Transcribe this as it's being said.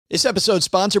This episode is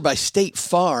sponsored by State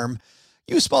Farm.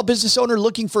 You a small business owner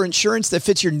looking for insurance that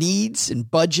fits your needs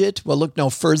and budget? Well, look no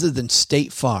further than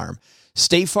State Farm.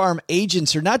 State Farm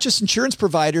agents are not just insurance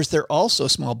providers, they're also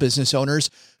small business owners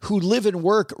who live and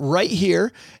work right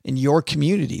here in your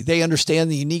community. They understand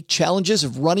the unique challenges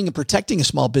of running and protecting a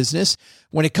small business.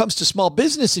 When it comes to small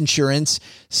business insurance,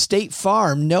 State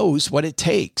Farm knows what it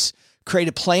takes. Create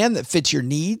a plan that fits your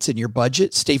needs and your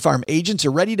budget. State Farm agents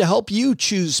are ready to help you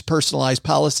choose personalized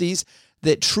policies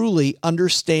that truly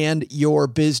understand your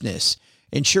business.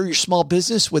 Insure your small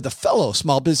business with a fellow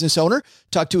small business owner.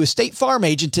 Talk to a State Farm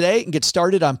agent today and get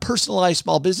started on personalized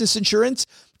small business insurance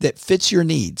that fits your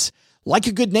needs. Like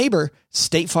a good neighbor,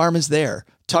 State Farm is there.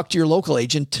 Talk to your local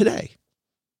agent today.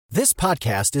 This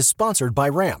podcast is sponsored by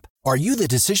Ramp. Are you the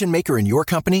decision maker in your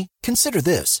company? Consider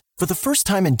this. For the first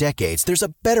time in decades, there's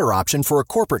a better option for a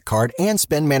corporate card and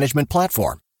spend management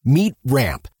platform. Meet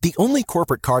Ramp, the only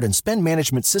corporate card and spend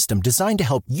management system designed to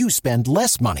help you spend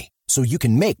less money so you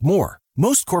can make more.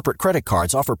 Most corporate credit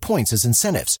cards offer points as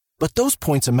incentives, but those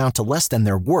points amount to less than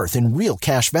their worth in real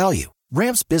cash value.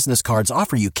 Ramp's business cards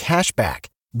offer you cash back,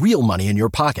 real money in your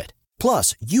pocket.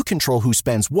 Plus, you control who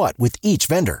spends what with each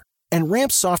vendor. And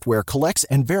Ramp's software collects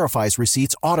and verifies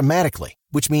receipts automatically,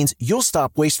 which means you'll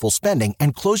stop wasteful spending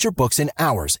and close your books in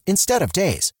hours instead of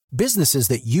days. Businesses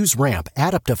that use Ramp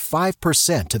add up to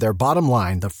 5% to their bottom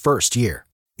line the first year.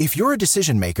 If you're a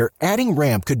decision maker, adding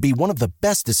Ramp could be one of the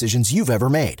best decisions you've ever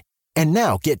made. And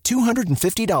now get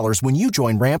 $250 when you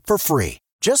join Ramp for free.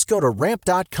 Just go to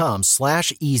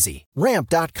ramp.com/easy.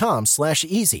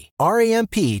 Ramp.com/easy.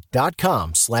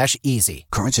 RAMP.com/easy.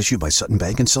 Cards issued by Sutton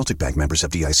Bank and Celtic Bank, members of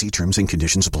FDIC. Terms and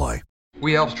conditions apply.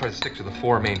 We elves try to stick to the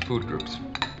four main food groups: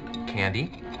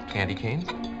 candy, candy canes,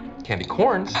 candy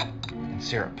corns, and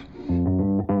syrup.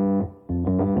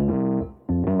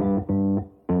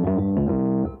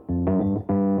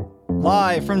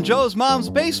 Live from Joe's mom's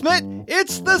basement,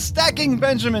 it's the Stacking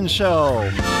Benjamin Show.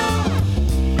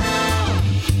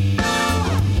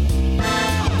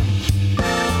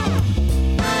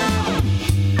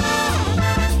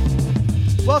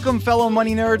 Welcome, fellow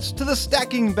money nerds, to the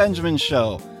Stacking Benjamin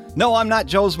Show. No, I'm not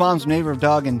Joe's mom's neighbor of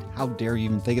Doug, and how dare you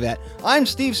even think of that. I'm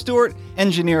Steve Stewart,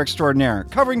 engineer extraordinaire,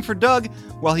 covering for Doug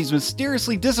while he's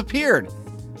mysteriously disappeared.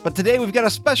 But today we've got a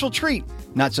special treat,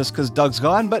 not just because Doug's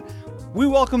gone, but we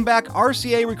welcome back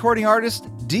RCA recording artist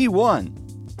Dee-1.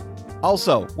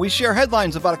 Also, we share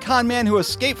headlines about a con man who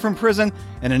escaped from prison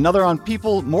and another on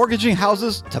people mortgaging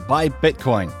houses to buy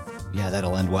Bitcoin. Yeah,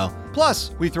 that'll end well.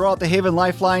 Plus, we throw out the Haven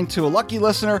Lifeline to a lucky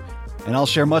listener, and I'll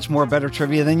share much more better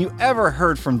trivia than you ever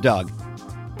heard from Doug.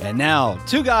 And now,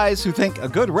 two guys who think a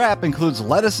good wrap includes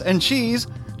lettuce and cheese,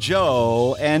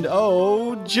 Joe and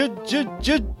O-G.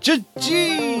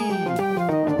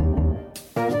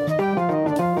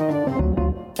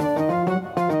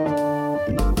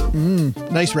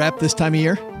 Nice wrap this time of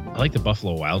year. I like the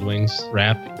Buffalo Wild Wings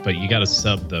wrap, but you got to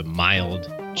sub the mild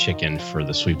chicken for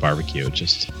the sweet barbecue.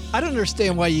 I don't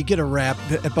understand why you get a wrap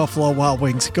at Buffalo Wild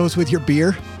Wings. It goes with your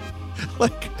beer.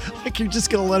 like you're just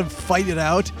going to let them fight it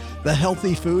out, the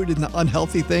healthy food and the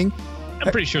unhealthy thing. I'm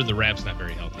pretty sure the wrap's not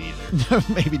very healthy either.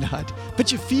 Maybe not.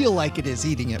 But you feel like it is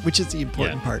eating it, which is the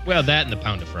important part. Well, that and the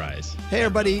pound of fries. Hey,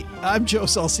 everybody. I'm Joe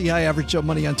Salci, Average Joe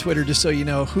Money on Twitter, just so you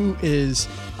know who is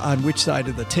on which side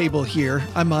of the table here.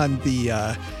 I'm on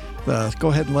the go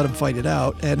ahead and let them fight it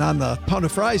out. And on the pound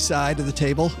of fries side of the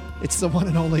table, it's the one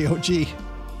and only OG.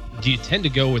 Do you tend to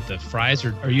go with the fries,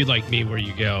 or are you like me where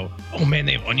you go, oh man,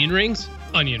 they have onion rings?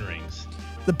 Onion rings.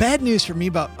 The bad news for me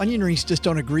about onion rings just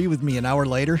don't agree with me an hour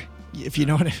later. If you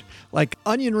know what I mean. Like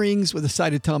onion rings with a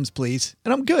side of Tums, please.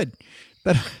 And I'm good.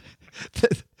 Then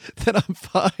I'm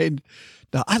fine.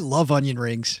 No, I love onion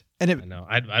rings. And I know.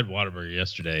 I had Whataburger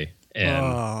yesterday, and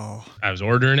I was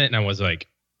ordering it, and I was like,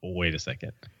 wait a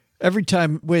second. Every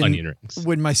time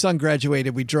when my son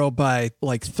graduated, we drove by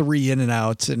like 3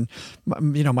 In-N-Outs, and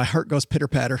my heart goes pitter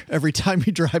patter every time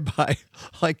we drive by.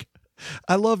 Like,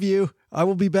 I love you. I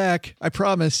will be back. I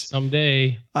promise.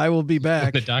 Someday I will be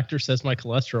back. The doctor says my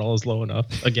cholesterol is low enough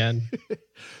again.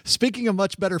 Speaking of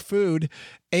much better food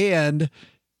and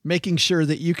making sure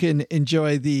that you can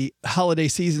enjoy the holiday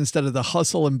season instead of the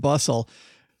hustle and bustle,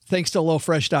 thanks to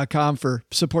HelloFresh.com for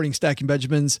supporting Stacking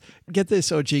Benjamins. Get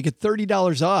this, OG, get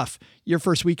 $30 off your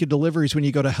first week of deliveries when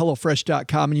you go to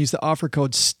HelloFresh.com and use the offer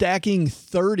code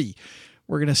STACKING30.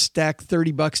 We're going to stack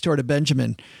 $30 toward a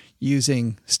Benjamin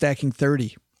using Stacking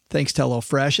 30. Thanks to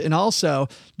HelloFresh. And also,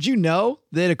 did you know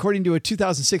that according to a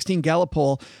 2016 Gallup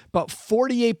poll, about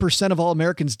 48% of all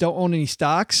Americans don't own any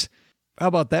stocks? How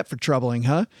about that for troubling,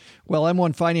 huh? Well,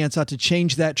 M1 Finance ought to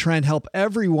change that trend, help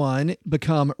everyone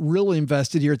become really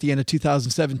invested here at the end of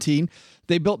 2017.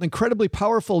 They built an incredibly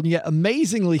powerful and yet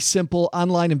amazingly simple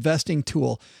online investing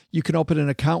tool. You can open an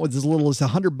account with as little as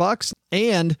 $100,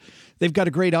 and they've got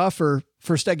a great offer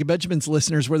for Stacking Benjamins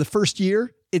listeners where the first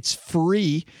year, it's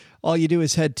free. All you do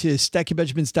is head to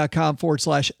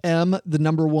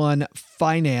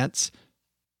stackingbenjamins.com/M1finance.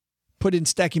 Put in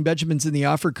Stacking Benjamins in the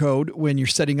offer code when you're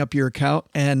setting up your account,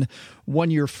 and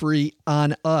 1 year free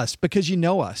on us because you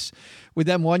know us. With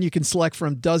M1, you can select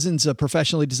from dozens of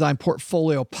professionally designed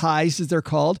portfolio pies, as they're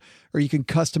called, or you can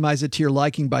customize it to your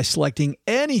liking by selecting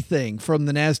anything from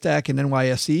the NASDAQ and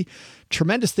NYSE.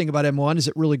 Tremendous thing about M1 is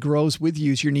it really grows with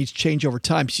you as your needs change over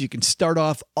time. So you can start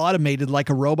off automated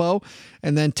like a robo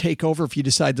and then take over if you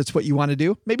decide that's what you want to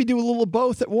do. Maybe do a little of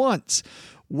both at once.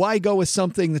 Why go with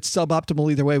something that's suboptimal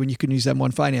either way when you can use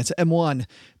M1 Finance? M1,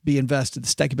 be invested.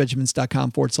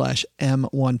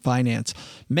 stackingbenjamins.com/M1 Finance.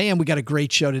 Man, we got a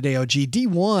great show today, OG.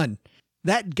 Dee-1,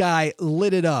 that guy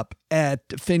lit it up at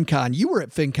FinCon. You were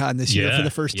at FinCon this year for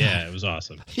the first time. Yeah, it was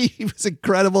awesome. He was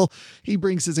incredible. He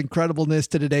brings his incredibleness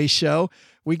to today's show.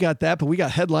 We got that, but we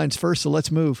got headlines first, so let's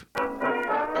move.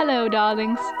 Hello,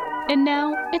 darlings. And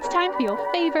now it's time for your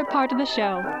favorite part of the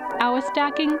show, our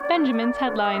Stacking Benjamins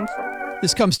headlines.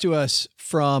 This comes to us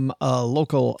from a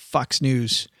local Fox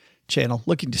News channel,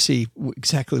 looking to see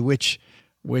exactly which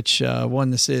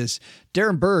one this is.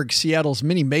 Darren Berg, Seattle's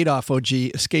mini Madoff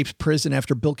OG, escapes prison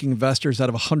after bilking investors out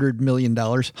of $100 million.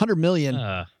 $100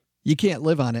 million, you can't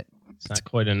live on it. It's not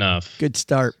quite enough. Good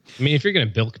start. I mean, if you're going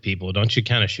to bilk people, don't you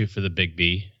kind of shoot for the big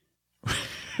B?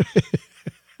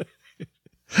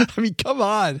 I mean, come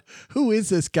on. Who is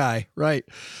this guy? Right.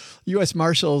 U.S.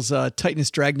 Marshals tightened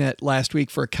his dragnet last week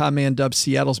for a con man dubbed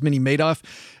Seattle's mini Madoff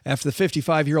after the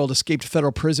 55-year-old escaped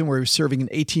federal prison where he was serving an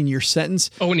 18-year sentence.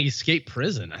 Oh, and he escaped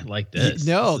prison. I like this.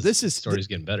 No, the story's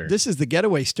getting better. This is the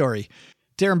getaway story.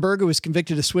 Darren Berger was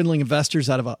convicted of swindling investors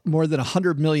out of more than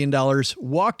 $100 million,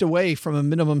 walked away from a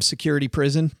minimum security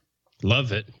prison.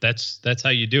 Love it. That's how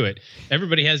you do it.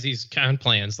 Everybody has these con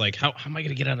plans. Like, how am I going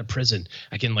to get out of prison?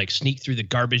 I can like sneak through the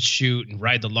garbage chute and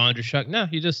ride the laundry truck. No,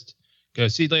 you just go,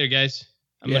 see you later, guys.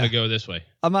 I'm going to go this way.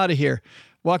 I'm out of here.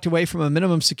 Walked away from a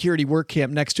minimum security work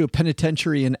camp next to a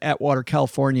penitentiary in Atwater,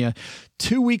 California.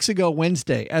 2 weeks ago,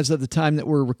 Wednesday, as of the time that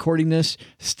we're recording this,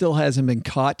 still hasn't been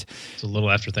caught. It's a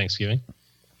little after Thanksgiving.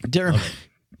 Darren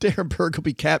Berg will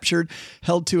be captured,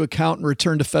 held to account, and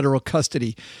returned to federal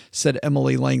custody, said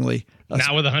Emily Langley.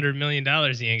 Not with $100 million,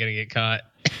 he ain't going to get caught.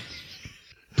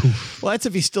 Well, that's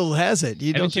if he still has it.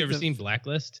 Haven't you ever seen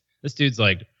Blacklist? This dude's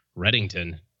like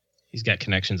Reddington. He's got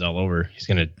connections all over. He's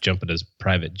going to jump at his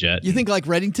private jet. You think like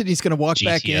Reddington, he's going to walk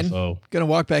back in? GTFO. Going to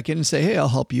walk back in and say, hey, I'll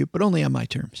help you, but only on my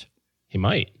terms. He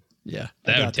might. Yeah.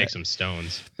 That would take some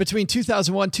stones. Between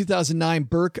 2001 and 2009,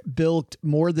 Burke bilked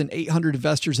more than 800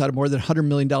 investors out of more than $100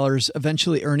 million,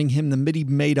 eventually earning him the mini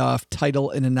Madoff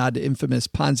title in a nod to infamous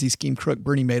Ponzi scheme crook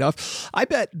Bernie Madoff. I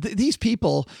bet these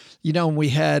people, when we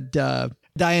had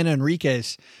Diana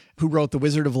Enriquez, who wrote The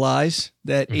Wizard of Lies,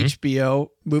 that HBO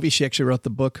movie. She actually wrote the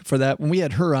book for that. When we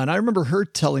had her on, I remember her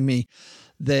telling me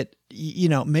that,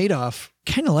 Madoff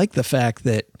kind of liked the fact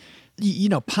that,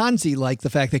 Ponzi liked the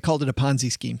fact they called it a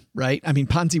Ponzi scheme, right? I mean,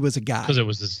 Ponzi was a guy. Because it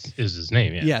was his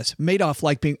name, yeah. Yes. Madoff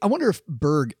liked being, I wonder if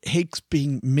Berg hates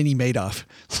being mini Madoff.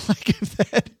 Like if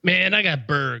that. Man, I got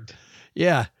burged.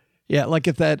 Yeah. Yeah. Like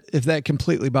if that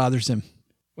completely bothers him.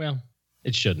 Well,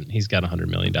 it shouldn't. He's got $100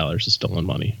 million of stolen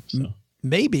money. So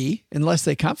maybe, unless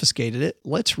they confiscated it.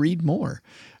 Let's read more.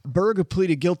 Berg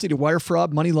pleaded guilty to wire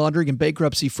fraud, money laundering, and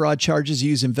bankruptcy fraud charges. He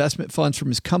used investment funds from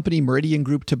his company, Meridian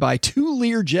Group, to buy 2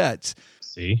 Lear jets.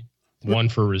 See? One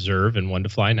for reserve and one to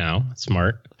fly now.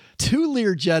 Smart. 2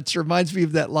 Lear jets reminds me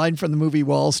of that line from the movie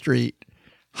Wall Street.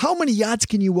 How many yachts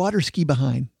can you water ski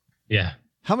behind? Yeah.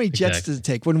 How many jets does it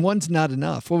take when one's not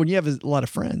enough? Well, when you have a lot of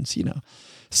friends,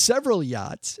 Several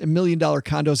yachts and $1 million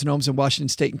condos and homes in Washington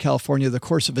State and California over the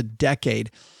course of a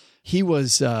decade. He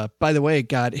was, by the way,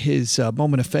 got his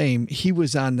moment of fame. He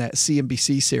was on that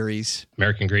CNBC series.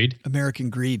 American Greed? American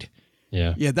Greed.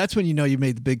 Yeah. Yeah, that's when you know you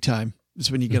made the big time,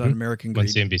 is when you get on American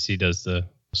Greed. When CNBC does the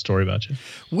story about you.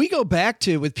 We go back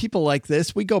to, with people like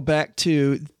this,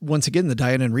 once again, the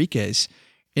Diana Enriquez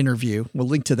interview. We'll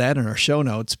link to that in our show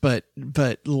notes. But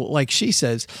like she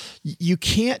says, you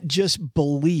can't just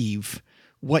believe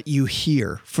what you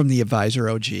hear from the advisor,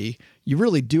 OG. You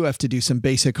really do have to do some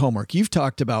basic homework. You've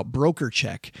talked about broker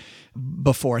check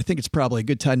before. I think it's probably a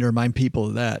good time to remind people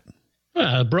of that.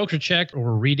 Broker check,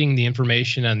 or reading the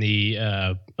information on the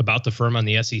about the firm on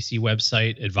the SEC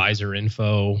website,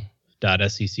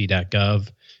 advisorinfo.sec.gov.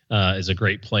 is a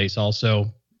great place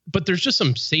also. But there's just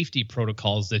some safety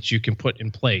protocols that you can put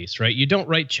in place, right? You don't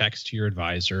write checks to your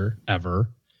advisor ever,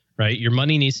 right? Your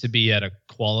money needs to be at a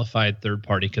qualified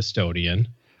third-party custodian.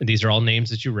 And these are all names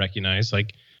that you recognize,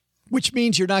 like. Which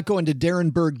means you're not going to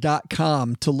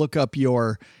darrenberg.com to look up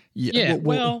your what you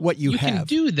have. You can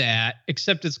do that,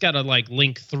 except it's got to like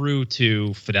link through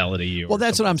to Fidelity. Well,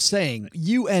 that's what I'm saying.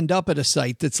 You end up at a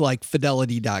site that's like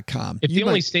fidelity.com. If the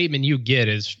only statement you get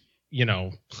is,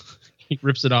 he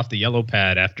rips it off the yellow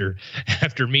pad after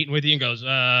meeting with you and goes,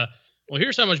 well,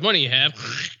 here's how much money you have,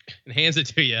 and hands it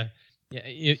to you. Yeah,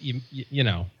 you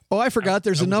know. Oh, I forgot.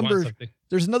 There's a number.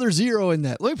 There's another zero in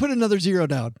that. Let me put another zero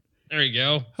down. There you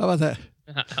go. How about that?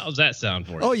 How's that sound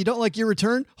for you? Oh, you don't like your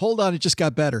return? Hold on. It just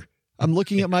got better. I'm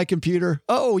looking at my computer.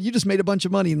 Oh, you just made a bunch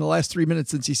of money in the last 3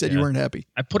 minutes since you said you weren't happy.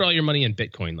 I put all your money in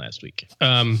Bitcoin last week.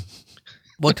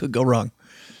 What could go wrong?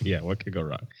 Yeah, what could go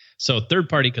wrong? So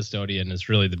third-party custodian is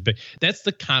really that's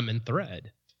the common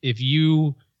thread. If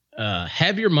you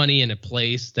have your money in a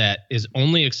place that is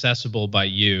only accessible by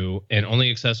you and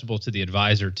only accessible to the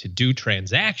advisor to do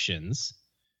transactions,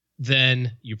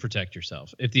 then you protect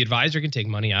yourself. If the advisor can take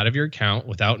money out of your account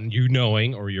without you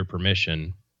knowing or your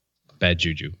permission, bad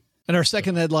juju. And our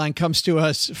second headline comes to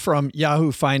us from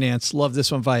Yahoo Finance. Love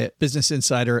this one via Business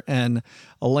Insider. And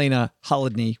Elena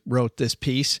Holodny wrote this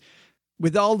piece.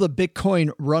 With all the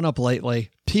Bitcoin run up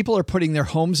lately, people are putting their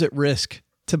homes at risk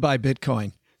to buy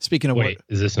Bitcoin. Speaking of Wait,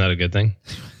 is this not a good thing?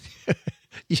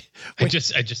 I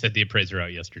just had the appraiser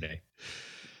out yesterday.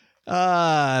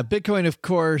 Bitcoin, of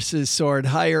course, is soared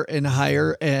higher and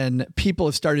higher, and people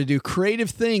have started to do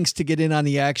creative things to get in on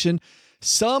the action.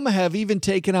 Some have even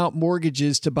taken out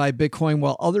mortgages to buy Bitcoin,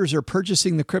 while others are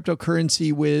purchasing the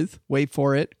cryptocurrency with, wait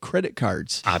for it, credit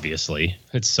cards. Obviously,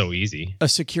 it's so easy. A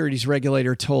securities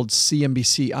regulator told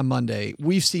CNBC on Monday,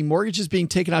 we've seen mortgages being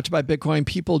taken out to buy Bitcoin.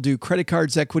 People do credit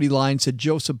cards, equity lines, said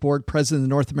Joseph Board, president of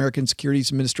the North American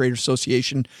Securities Administrators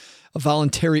Association, a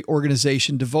voluntary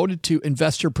organization devoted to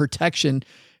investor protection,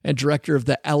 and director of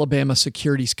the Alabama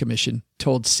Securities Commission,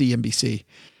 told CNBC.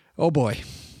 Oh, boy.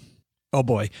 Oh,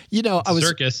 boy.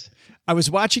 I was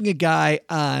watching a guy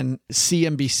on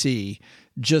CNBC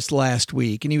just last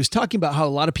week, and he was talking about how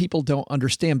a lot of people don't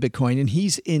understand Bitcoin, and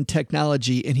he's in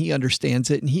technology, and he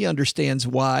understands it, and he understands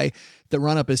why the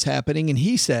run-up is happening, and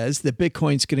he says that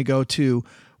Bitcoin's going to go to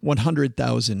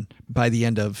 100,000 by the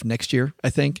end of next year, I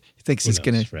think. He thinks it's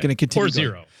going to continue. Or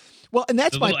zero. Well, and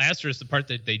that's the little asterisk, the part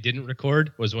that they didn't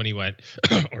record was when he went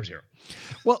or zero.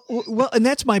 Well, and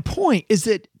that's my point, is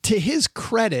that to his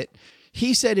credit,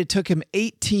 he said it took him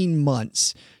 18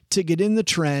 months to get in the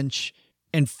trench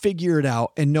and figure it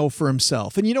out and know for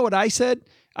himself. And you know what I said?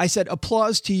 I said,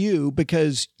 applause to you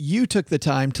because you took the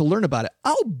time to learn about it.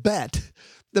 I'll bet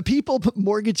the people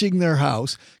mortgaging their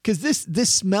house, because this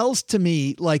smells to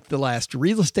me like the last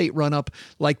real estate run-up,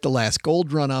 like the last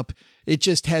gold run-up. It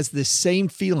just has this same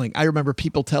feeling. I remember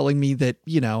people telling me that,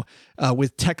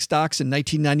 with tech stocks in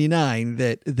 1999,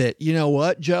 that you know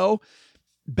what, Joe?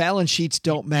 Balance sheets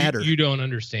don't matter. You don't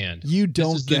understand. You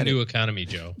don't this is get the new it. Economy,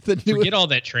 Joe. Forget all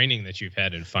that training that you've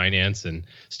had in finance and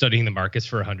studying the markets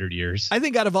for 100 years. I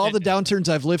think out of all the downturns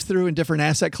I've lived through in different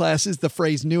asset classes, the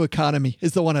phrase new economy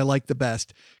is the one I like the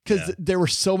best, because there were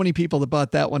so many people that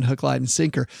bought that one hook, line, and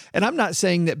sinker. And I'm not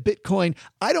saying that Bitcoin,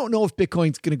 I don't know if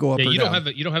Bitcoin's going to go up or down.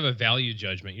 You don't have a value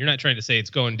judgment. You're not trying to say it's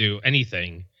going to do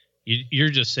anything. You're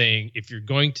just saying if you're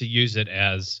going to use it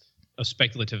as a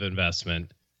speculative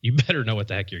investment, you better know what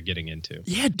the heck you're getting into.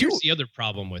 Yeah, here's the other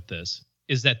problem with this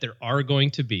is that there are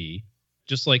going to be,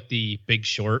 just like the Big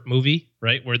Short movie,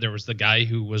 right? Where there was the guy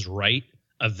who was right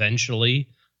eventually,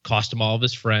 cost him all of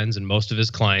his friends and most of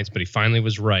his clients, but he finally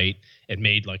was right and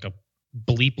made like a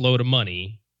bleep load of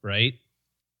money, right?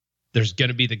 There's going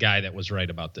to be the guy that was right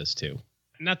about this too.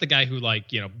 Not the guy who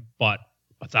bought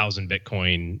 1,000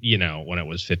 Bitcoin, when it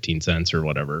was 15 cents or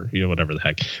whatever, whatever the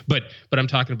heck. But I'm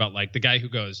talking about like the guy who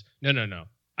goes, no.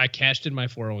 I cashed in my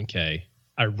 401k.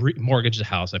 I mortgaged the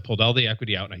house. I pulled all the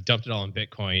equity out and I dumped it all in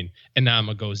Bitcoin. And now I'm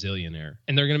a gazillionaire.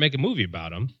 And they're going to make a movie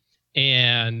about him.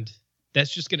 And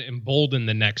that's just going to embolden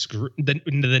the next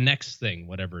the next thing,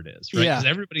 whatever it is, right? Because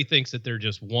everybody thinks that they're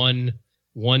just one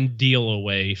deal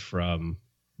away from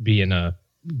being a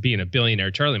billionaire.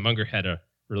 Charlie Munger had a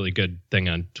really good thing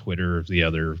on Twitter the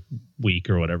other week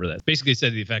or whatever that basically said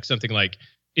to the effect something like,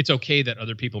 it's okay that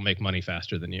other people make money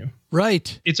faster than you.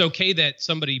 Right. It's okay that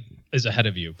somebody is ahead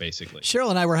of you, basically. Cheryl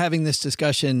and I were having this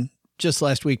discussion just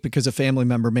last week because a family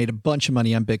member made a bunch of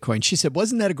money on Bitcoin. She said,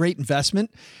 wasn't that a great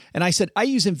investment? And I said, I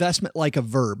use investment like a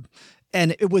verb.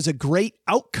 And it was a great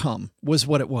outcome was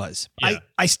what it was. Yeah.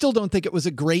 I still don't think it was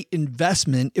a great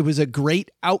investment. It was a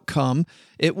great outcome.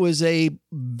 It was a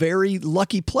very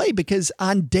lucky play because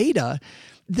on data,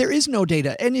 there is no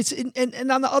data. And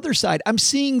and on the other side, I'm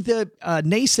seeing the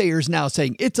naysayers now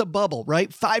saying it's a bubble,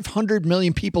 right? 500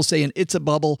 million people saying it's a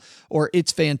bubble or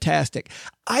it's fantastic.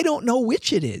 I don't know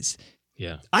which it is.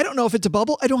 Yeah. I don't know if it's a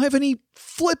bubble. I don't have any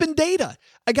flipping data.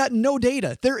 I got no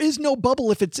data. There is no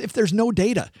bubble if there's no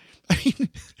data. I mean,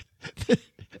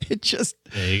 it just.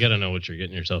 Yeah, you got to know what you're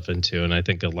getting yourself into, and I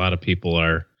think a lot of people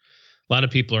are going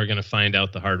to find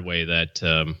out the hard way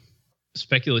that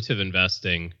speculative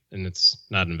investing, and it's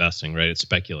not investing, right? It's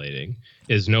speculating,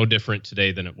 is no different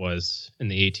today than it was in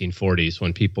the 1840s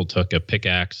when people took a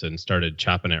pickaxe and started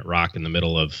chopping at rock in the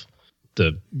middle of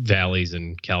the valleys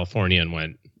in California and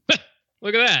went,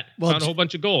 look at that. Well, found a whole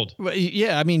bunch of gold. Well,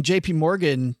 yeah, I mean, JP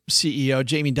Morgan CEO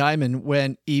Jamie Dimon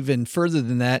went even further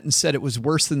than that and said it was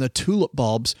worse than the tulip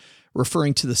bulbs,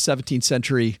 referring to the 17th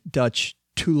century Dutch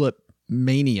tulip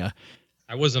mania.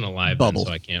 I wasn't alive Bubble. then,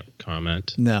 so I can't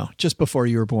comment. No, just before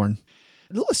you were born.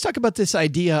 Let's talk about this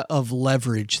idea of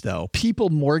leverage, though. People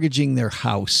mortgaging their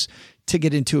house to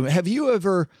get into it. Have you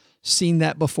ever seen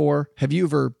that before? Have you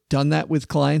ever done that with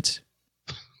clients?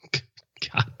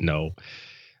 God, no.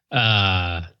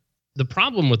 The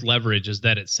problem with leverage is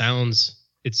that it sounds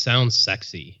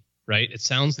sexy, right? It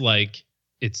sounds like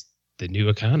it's the new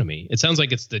economy. It sounds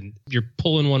like you're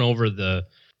pulling one over to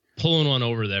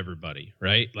everybody,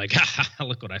 right? Like,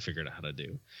 look what I figured out how to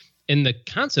do. And the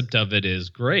concept of it is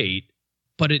great,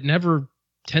 but it never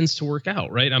tends to work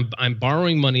out, right? I'm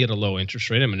borrowing money at a low interest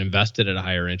rate. I'm going to invest it at a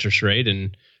higher interest rate,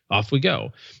 and off we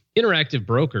go. Interactive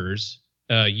brokers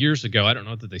years ago, I don't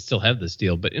know that they still have this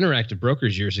deal, but Interactive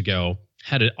Brokers years ago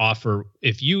had an offer.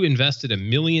 If you invested $1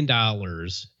 million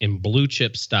in blue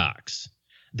chip stocks,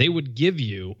 they would give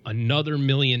you another $1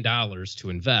 million to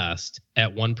invest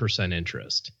at 1%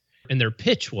 interest. And their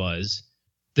pitch was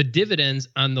the dividends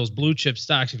on those blue chip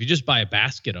stocks, if you just buy a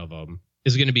basket of them,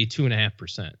 is going to be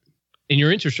 2.5%. And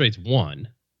your interest rate's 1%.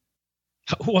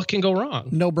 What can go wrong?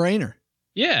 No brainer.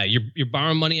 Yeah, you're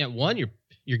borrowing money at 1%.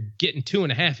 You're getting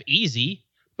 2.5% easy,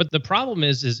 but the problem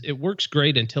is it works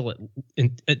great until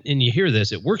and you hear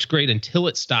this, it works great until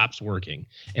it stops working.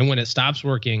 And when it stops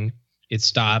working, it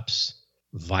stops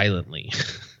violently.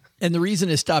 And the reason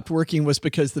it stopped working was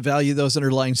because the value of those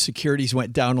underlying securities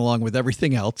went down along with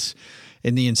everything else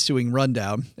in the ensuing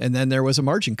rundown. And then there was a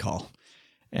margin call.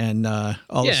 And all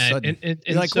of a sudden, and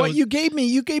you're like, so, what you gave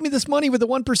me this money with a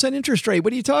 1% interest rate.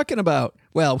 What are you talking about?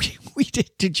 Well, we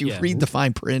did. Did you read the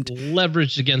fine print?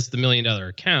 Leveraged against the $1 million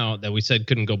account that we said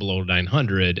couldn't go below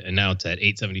 900, and now it's at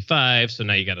 875. So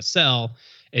now you got to sell.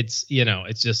 It's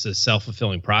just a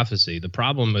self-fulfilling prophecy. The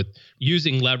problem with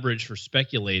using leverage for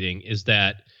speculating is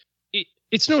that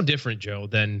it's no different, Joe,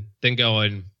 than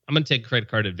going, I'm going to take a credit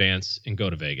card advance and go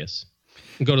to Vegas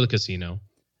and go to the casino.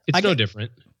 It's no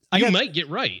different. You might get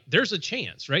right. There's a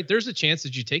chance, right? There's a chance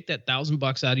that you take that $1,000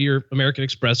 out of your American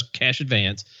Express cash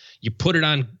advance, you put it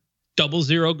on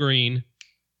 00 green,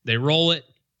 they roll it,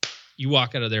 you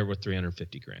walk out of there with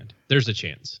 $350,000. There's a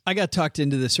chance. I got talked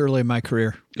into this early in my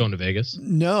career. Going to Vegas?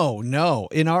 No.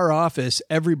 In our office,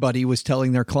 everybody was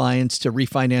telling their clients to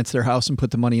refinance their house and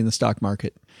put the money in the stock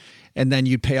market. And then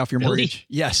you'd pay off your mortgage.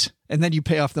 Yes. And then you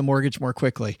pay off the mortgage more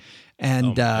quickly.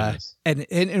 And and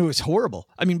it was horrible.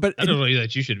 I mean, but I don't know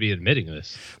that you should be admitting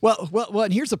this. Well,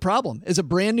 and here's the problem. As a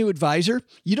brand new advisor,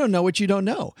 you don't know what you don't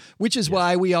know, which is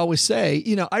why we always say,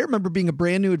 I remember being a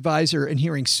brand new advisor and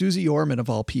hearing Susie Orman, of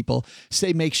all people,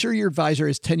 say, make sure your advisor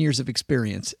has 10 years of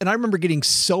experience. And I remember getting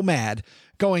so mad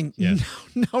going,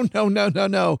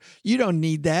 no. You don't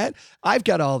need that. I've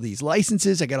got all these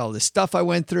licenses. I got all this stuff I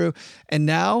went through. And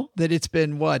now that it's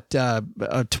been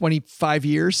 25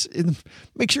 years,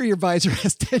 make sure your advisor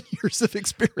has 10 years of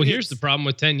experience. Well, here's the problem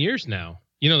with 10 years now.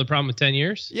 You know the problem with 10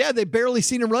 years? Yeah, they've barely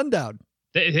seen a rundown.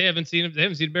 They haven't seen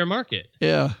a bear market.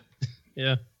 Yeah.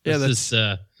 Yeah.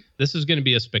 This is going to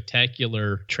be a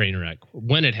spectacular train wreck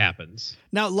when it happens.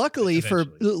 Now, luckily,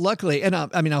 and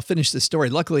I'll finish this story.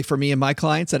 Luckily for me and my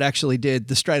clients, that actually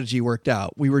the strategy worked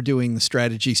out. We were doing the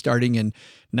strategy starting in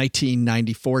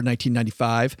 1994,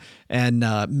 1995. And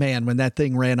man, when that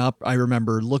thing ran up, I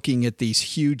remember looking at these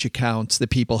huge accounts that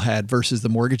people had versus the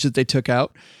mortgage that they took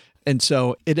out. And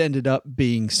so it ended up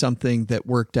being something that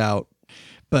worked out.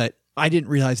 But I didn't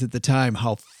realize at the time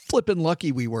how flippin'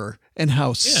 lucky we were and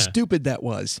how stupid that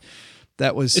was.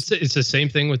 It's the same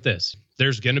thing with this.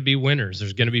 There's going to be winners.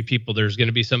 There's going to be people. There's going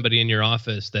to be somebody in your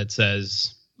office that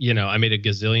says, I made $1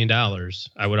 gazillion.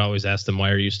 I would always ask them,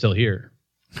 why are you still here?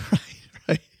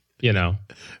 Right.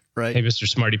 Right. Right. Hey, Mr.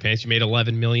 Smarty Pants, you made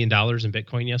 $11 million in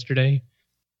Bitcoin yesterday.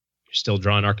 You're still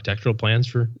drawing architectural plans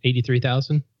for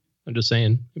 $83,000. I'm just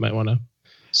saying, you might want to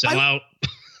sell out.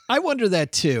 I wonder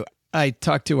that too. I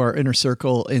talked to our inner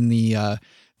circle in the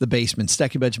basement,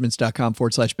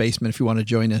 stackingbenjamins.com/basement if you want to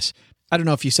join us. I don't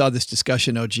know if you saw this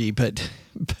discussion, OG, but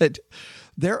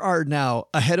there are now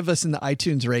ahead of us in the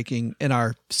iTunes ranking in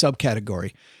our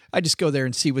subcategory. I just go there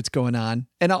and see what's going on.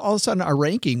 And all of a sudden our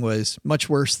ranking was much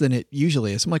worse than it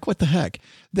usually is. I'm like, what the heck?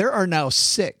 There are now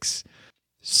six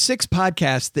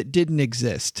podcasts that didn't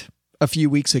exist a few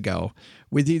weeks ago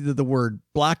with either the word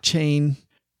blockchain,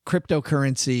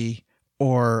 cryptocurrency,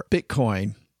 or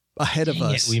Bitcoin ahead of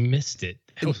us. We missed it.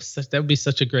 That would be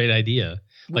such a great idea.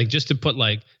 Like just to put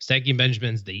like Stacking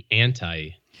Benjamins, the anti.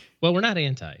 Well, we're not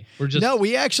anti. We're just. No,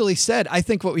 we actually said, I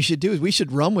think what we should do is we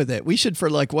should run with it. We should, for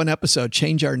like one episode,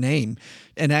 change our name.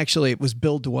 And actually, it was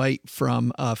Bill Dwight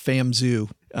from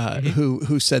FamZoo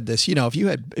who said this. You know, if you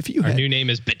had our new name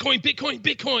is Bitcoin,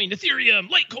 Ethereum,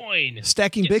 Litecoin.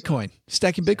 Stacking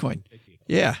Bitcoin.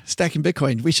 Yeah, Stacking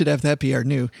Bitcoin. We should have that be our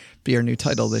new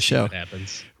title of the show. What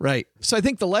happens? Right. So I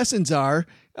think the lessons are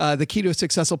the key to a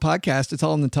successful podcast. It's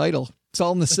all in the title. It's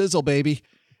all in the sizzle, baby.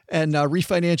 And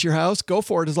refinance your house. Go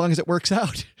for it as long as it works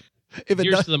out.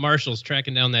 Here's to the marshals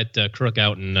tracking down that crook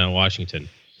out in Washington.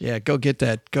 Yeah, go get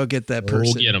that person.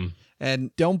 We'll get him.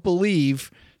 And don't believe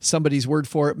somebody's word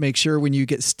for it. Make sure when you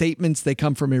get statements, they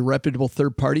come from a reputable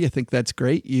third party. I think that's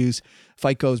great. Use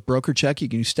FICO's broker check. You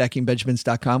can use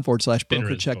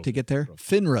stackingbenjamins.com/broker check to get there.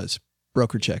 FINRA's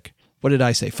broker check. What did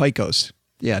I say? FICO's.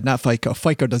 Yeah, not FICO.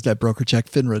 FICO does that broker check.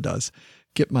 FINRA does.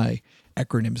 Get my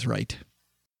acronyms right.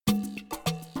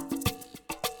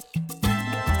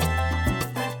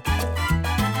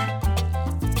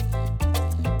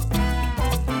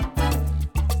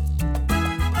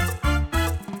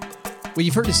 Well,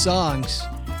 you've heard his songs.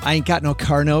 I Ain't Got No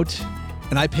Car Note,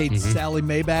 and I paid Sally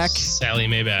Mayback. Sally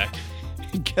Mayback.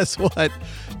 Guess what?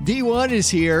 Dee-1 is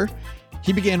here.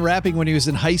 He began rapping when he was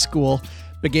in high school,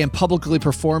 began publicly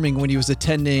performing when he was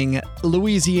attending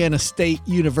Louisiana State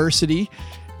University.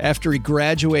 After he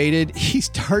graduated, he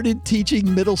started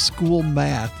teaching middle school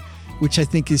math, which I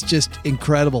think is just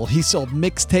incredible. He sold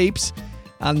mixtapes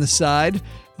on the side.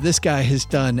 This guy has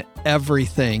done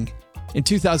everything. In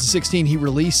 2016, he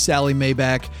released Sally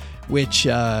Mayback, which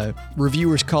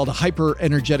reviewers called a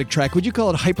hyper-energetic track. Would you call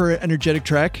it a hyper-energetic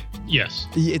track? Yes.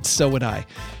 So would I.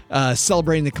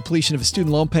 Celebrating the completion of his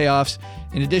student loan payoffs.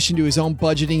 In addition to his own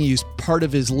budgeting, he used part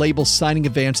of his label signing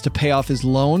advance to pay off his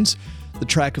loans. The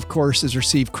track, of course, has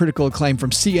received critical acclaim from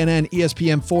CNN,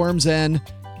 ESPN Forums, and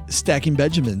Stacking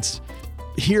Benjamins.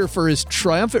 Here for his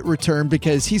triumphant return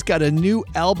because he's got a new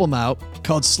album out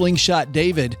called Slingshot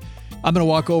David. I'm going to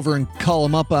walk over and call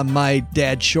him up on my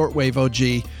dad's shortwave,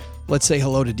 OG. Let's say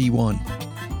hello to Dee-1.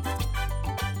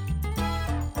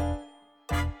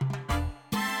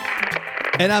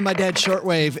 And on my dad's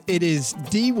shortwave, it is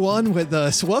Dee-1 with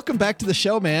us. Welcome back to the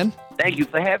show, man. Thank you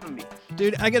for having me.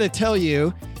 Dude, I got to tell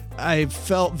you, I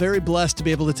felt very blessed to be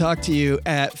able to talk to you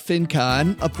at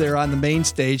FinCon up there on the main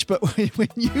stage. But when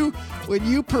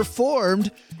you performed,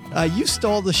 you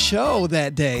stole the show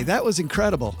that day. That was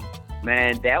incredible.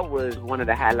 Man, that was one of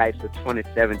the highlights of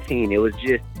 2017. It was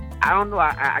just, I don't know,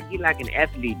 I get like an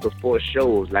athlete before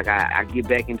shows. Like I get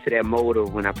back into that mode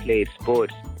of when I played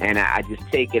sports, and I just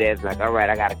take it as like, all right,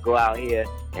 I got to go out here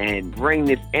and bring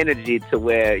this energy to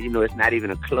where, you know, it's not even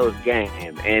a close game.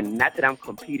 And not that I'm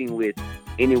competing with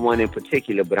anyone in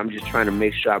particular, but I'm just trying to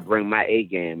make sure I bring my A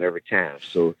game every time.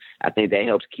 So I think that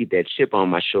helps keep that chip on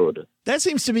my shoulder. That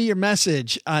seems to be your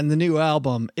message on the new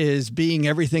album, is being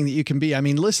everything that you can be. I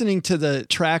mean, listening to the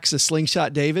tracks of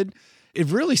Slingshot David, it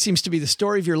really seems to be the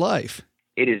story of your life.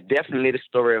 It is definitely the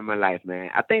story of my life,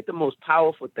 man. I think the most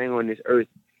powerful thing on this earth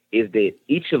is that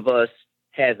each of us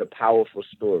has a powerful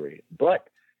story, but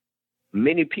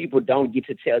many people don't get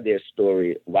to tell their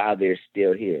story while they're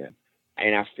still here.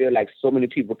 And I feel like so many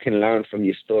people can learn from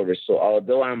your story. So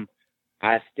although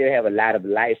I still have a lot of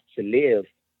life to live,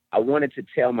 I wanted to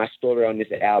tell my story on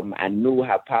this album. I knew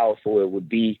how powerful it would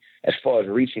be as far as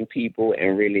reaching people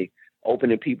and really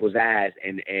opening people's eyes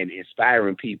and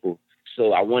inspiring people.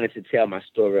 So I wanted to tell my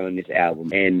story on this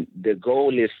album. And the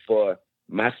goal is for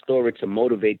my story to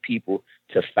motivate people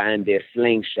to find their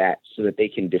slingshot so that they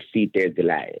can defeat their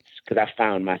Goliaths. Because I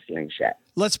found my slingshot.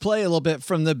 Let's play a little bit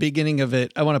from the beginning of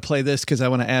it. I want to play this because I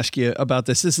want to ask you about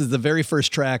this. This is the very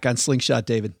first track on Slingshot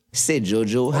David. Say,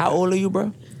 Jojo, how old are you,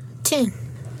 bro? 10.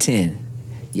 10.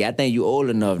 Yeah, I think you old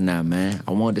enough now, man.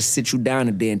 I wanted to sit you down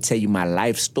today and tell you my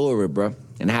life story, bro,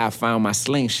 and how I found my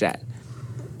slingshot.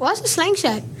 What's a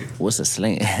slingshot? What's a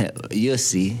sling? You'll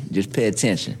see. Just pay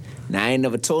attention. Now, I ain't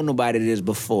never told nobody this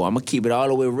before. I'm gonna keep it all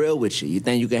the way real with you. You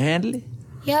think you can handle it?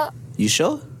 Yep. You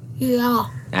sure? Yeah. All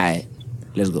right,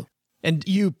 let's go. And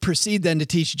you proceed then to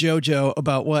teach JoJo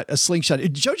about what? A slingshot.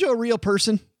 Is JoJo a real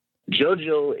person?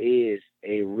 JoJo is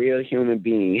a real human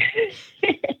being.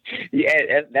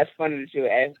 Yeah, that's funny that you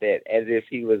asked that, as if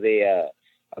he was a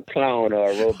clone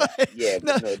or a robot. Yeah,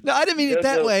 no, I didn't mean it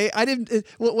that way. I didn't.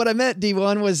 What I meant,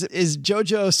 Dee-1, was, is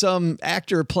JoJo some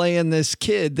actor playing this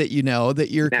kid that you know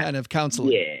that you're kind of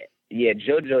counseling? Yeah.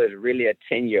 JoJo is really a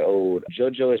 10-year-old.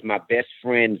 JoJo is my best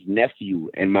friend's nephew,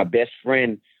 and my best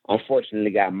friend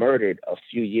unfortunately got murdered a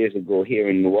few years ago here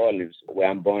in New Orleans, where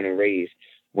I'm born and raised.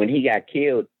 When he got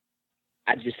killed,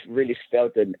 I just really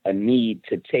felt a need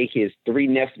to take his 3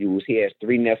 nephews. He has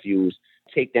 3 nephews.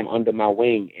 Take them under my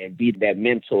wing and be that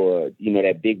mentor,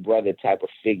 that big brother type of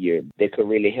figure that could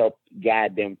really help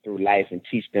guide them through life and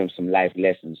teach them some life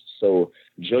lessons. So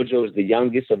JoJo is the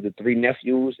youngest of the 3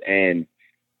 nephews. And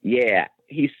yeah,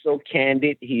 he's so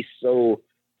candid. He's so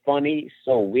funny,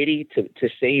 so witty to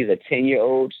say he's a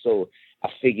 10-year-old. So I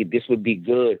figured this would be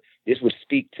good. This would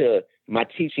speak to my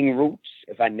teaching roots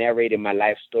if I narrated my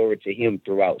life story to him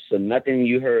throughout. So nothing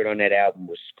you heard on that album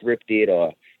was scripted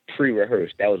or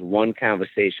pre-rehearsed. That was one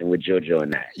conversation with JoJo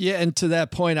and I. Yeah, and to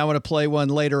that point, I want to play one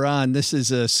later on. This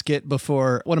is a skit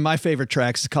before one of my favorite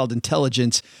tracks. It's called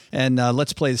Intelligence, and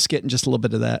let's play the skit and just a little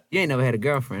bit of that. You ain't never had a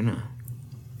girlfriend, huh?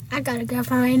 I got a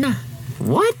girlfriend right now.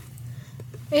 What?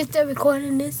 Are still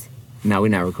recording this? No, we're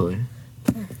not recording.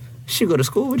 She go to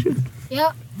school with you?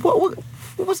 Yep.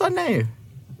 What's her name?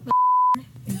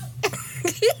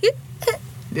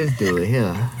 Just do it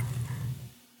here.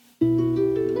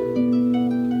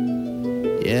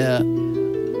 Yeah.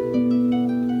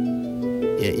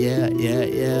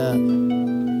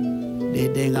 They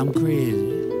think I'm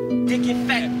crazy. Dicky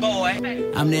fat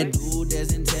boy. I'm that dude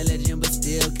that's intelligent but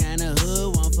still kinda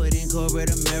hood. One foot in corporate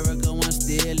America, one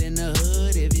still in the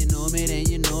hood. If you know me, then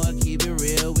you know I keep it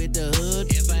real with the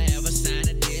hood. If I ever sign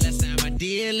a deal, I sign my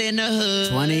deal in the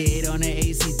hood. 28 on the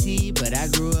ACT, but I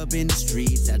grew up in the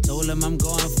streets. I told them I'm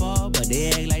going far, but they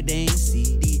act like they ain't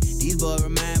see. These boys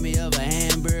remind me of a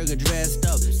hamburger dressed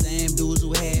up. Same dudes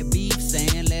who had beef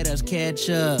saying let us catch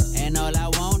up. And all I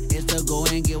want is to go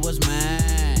and get what's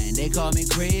mine. They call me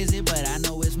crazy, but I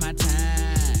know it's my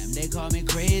time. They call me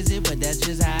crazy, but that's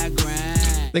just how I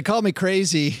grind. They call me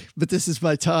crazy, but this is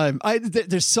my time.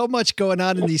 There's so much going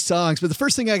on in these songs, but the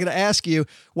first thing I got to ask you,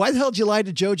 why the hell did you lie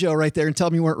to JoJo right there and tell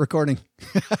him you weren't recording?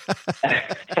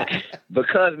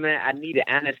 Because, man, I needed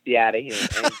honesty out of him.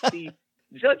 And see,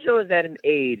 JoJo is at an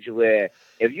age where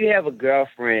if you have a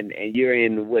girlfriend and you're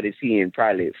in, what is he in,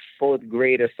 probably 4th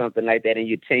grade or something like that, and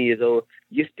you're 10 years old,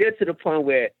 you're still to the point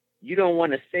where you don't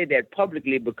want to say that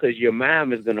publicly because your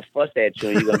mom is going to fuss at you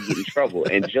and you're going to get in trouble.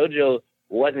 And JoJo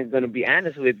wasn't going to be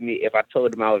honest with me if I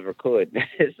told him I was recording.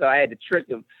 So I had to trick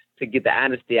him to get the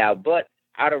honesty out. But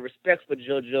out of respect for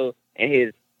JoJo and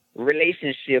his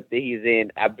relationship that he's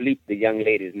in, I bleeped the young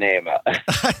lady's name out.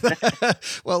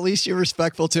 Well, at least you're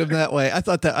respectful to him that way. I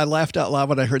thought that I laughed out loud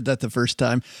when I heard that the first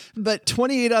time. But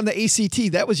 28 on the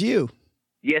ACT, that was you.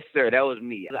 Yes, sir. That was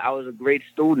me. I was a great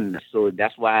student. So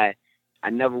that's why I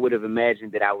never would have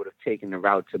imagined that I would have taken the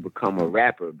route to become a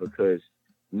rapper, because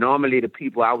normally the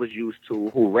people I was used to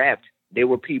who rapped, they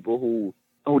were people who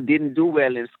didn't do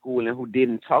well in school and who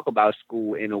didn't talk about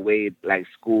school in a way like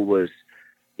school was,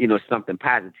 something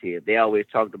positive. They always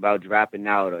talked about dropping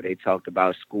out, or they talked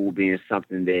about school being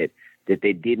something that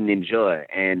they didn't enjoy.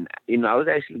 And, I was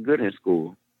actually good in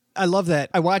school. I love that.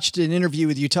 I watched an interview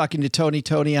with you talking to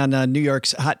Tony on New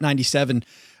York's Hot 97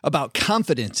 about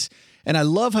confidence. And I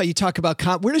love how you talk about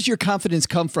where does your confidence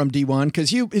come from, Dee-1?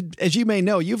 Because you, as you may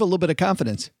know, you have a little bit of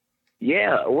confidence.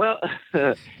 Yeah, well,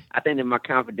 I think that my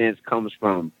confidence comes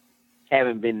from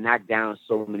having been knocked down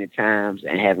so many times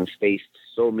and having faced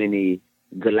so many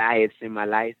Goliaths in my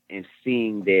life, and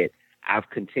seeing that I've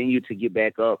continued to get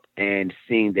back up and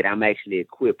seeing that I'm actually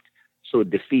equipped to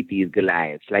defeat these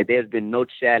Goliaths. Like, there's been no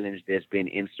challenge that's been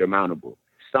insurmountable.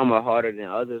 Some are harder than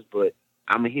others, but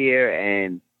I'm here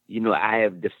and, I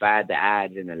have defied the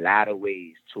odds in a lot of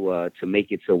ways to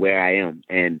make it to where I am.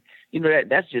 And,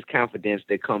 that's just confidence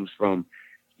that comes from,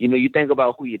 you think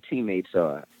about who your teammates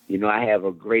are. I have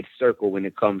a great circle when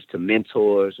it comes to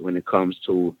mentors, when it comes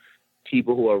to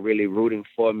people who are really rooting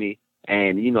for me.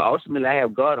 And, ultimately I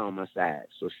have God on my side.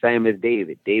 So same as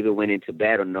David. David went into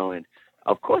battle knowing,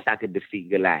 of course I could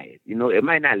defeat Goliath. It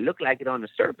might not look like it on the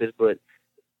surface, but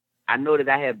I know that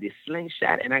I have this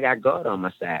slingshot and I got God on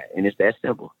my side. And it's that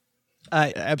simple.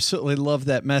 I absolutely love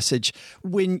that message.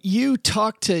 When you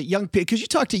talk to young people, because you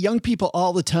talk to young people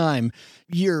all the time,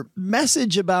 your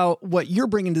message about what you're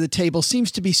bringing to the table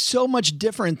seems to be so much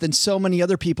different than so many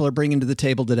other people are bringing to the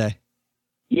table today.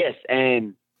 Yes,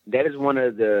 and that is one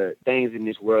of the things in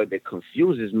this world that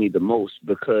confuses me the most,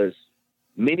 because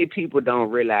many people don't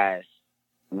realize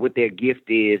what their gift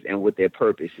is and what their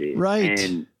purpose is. Right.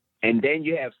 And then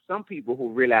you have some people who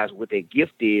realize what their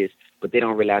gift is, but they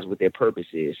don't realize what their purpose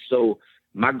is. So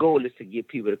my goal is to get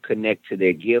people to connect to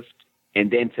their gift and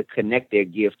then to connect their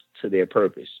gift to their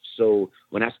purpose. So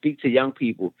when I speak to young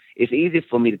people, it's easy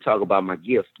for me to talk about my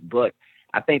gift, but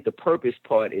I think the purpose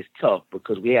part is tough,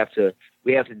 because we have to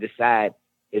decide,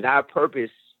 is our purpose,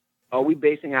 are we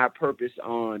basing our purpose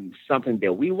on something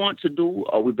that we want to do?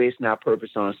 Are we basing our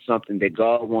purpose on something that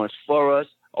God wants for us?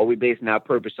 Are we basing our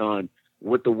purpose on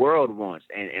what the world wants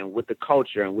and what the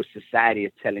culture and what society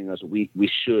is telling us we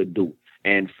should do?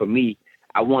 And for me,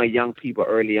 I want young people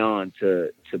early on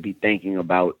to be thinking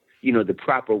about, the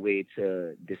proper way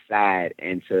to decide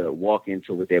and to walk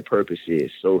into what their purpose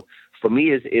is. So for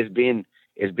me, it's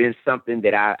been something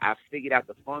that I figured out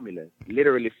the formula,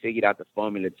 literally figured out the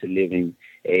formula to living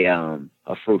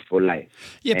a fruitful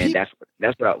life. Yeah, and that's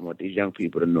what I want these young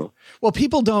people to know. Well,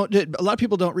 a lot of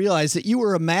people don't realize that you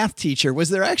were a math teacher. Was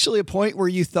there actually a point where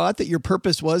you thought that your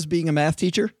purpose was being a math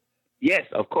teacher? Yes,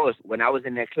 of course. When I was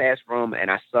in that classroom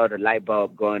and I saw the light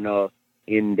bulb going off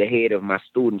in the head of my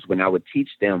students when I would teach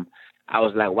them, I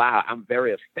was like, wow, I'm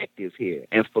very effective here.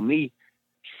 And for me,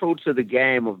 true to the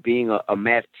game of being a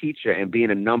math teacher and being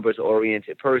a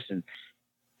numbers-oriented person,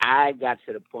 I got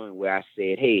to the point where I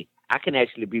said, hey, I can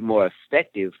actually be more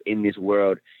effective in this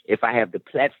world if I have the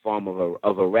platform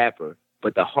of a rapper,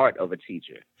 but the heart of a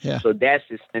teacher. Yeah. So that's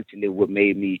essentially what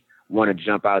made me want to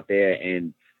jump out there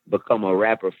and become a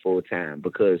rapper full time,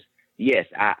 because yes,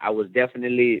 I was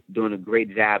definitely doing a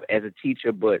great job as a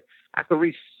teacher, but I could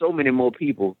reach so many more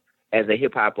people as a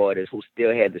hip hop artist who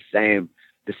still had the same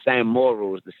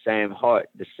morals, the same heart,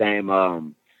 the same,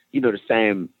 the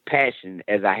same passion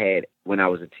as I had when I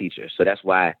was a teacher. So that's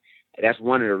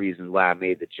one of the reasons why I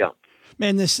made the jump.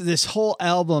 Man, this whole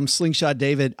album, Slingshot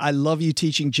David, I love you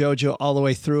teaching JoJo all the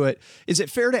way through it. Is it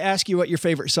fair to ask you what your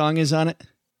favorite song is on it?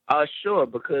 Sure,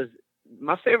 because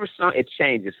my favorite song, it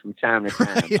changes from time to time.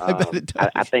 Right, I bet it does.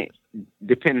 I think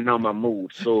depending on my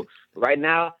mood. So right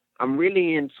now, I'm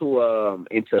really into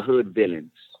hood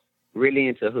villains. Really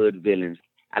into hood villains.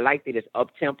 I like that it's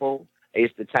up tempo.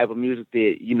 It's the type of music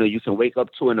that you can wake up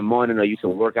to in the morning, or you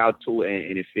can work out to,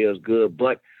 and it feels good.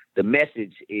 But the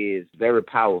message is very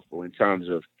powerful in terms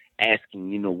of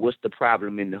asking, what's the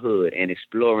problem in the hood, and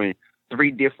exploring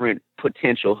 3 different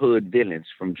potential hood villains,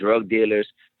 from drug dealers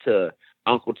to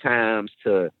Uncle Times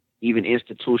to even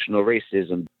institutional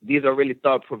racism. These are really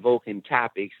thought-provoking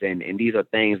topics, and these are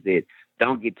things that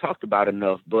don't get talked about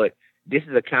enough. But this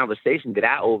is a conversation that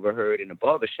I overheard in a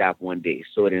barbershop one day.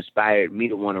 So it inspired me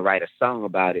to want to write a song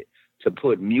about it, to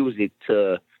put music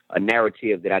to a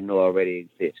narrative that I know already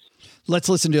exists. Let's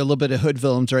listen to a little bit of Hood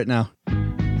Villains right now.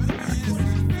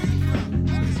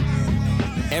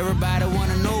 Everybody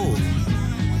want to know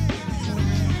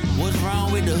what's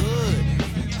wrong with the hood.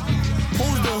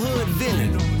 Who's the hood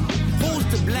villain? Who's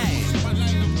to blame?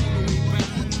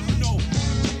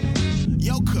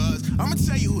 Yo, cuz, I'ma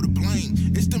tell you who to blame.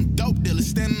 It's them dope dealers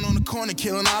standing on the corner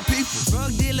killing our people.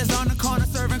 Drug dealers on the corner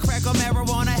serving crack or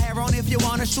marijuana, heroin. If you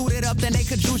wanna shoot it up, then they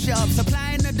could juice you up.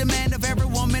 Supplying the demand of every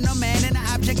woman or man, and the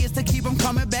object is to keep them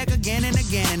coming back again and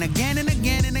again and again and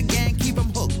again and again. Keep them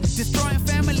hooked, destroying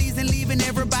families and leaving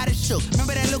everybody shook.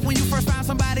 Remember that look when you first found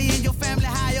somebody in your family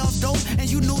high off dope, and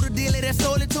you knew the dealer that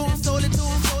sold it to him,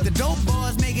 The dope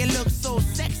boys make it look so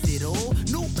sexy though.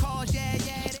 New cars, yeah.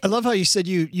 I love how you said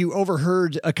you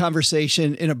overheard a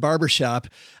conversation in a barbershop.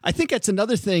 I think that's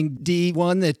another thing,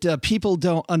 Dee-1, that people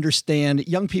don't understand,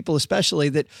 young people especially,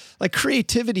 that like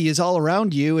creativity is all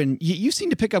around you, and you seem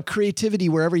to pick up creativity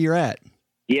wherever you're at.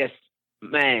 Yes,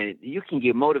 man, you can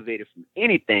get motivated from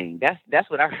anything. That's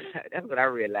what I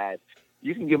realized.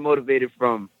 You can get motivated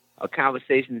from a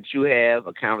conversation that you have,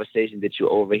 a conversation that you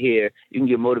overhear. You can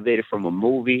get motivated from a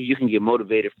movie. You can get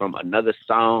motivated from another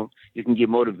song. You can get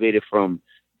motivated from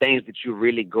things that you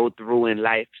really go through in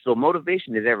life. So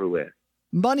motivation is everywhere.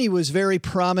 Money was very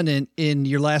prominent in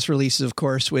your last releases, of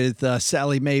course, with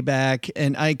Sally Mayback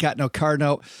and I Ain't Got No Car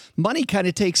Note. Money kind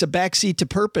of takes a backseat to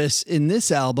purpose in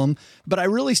this album, but I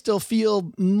really still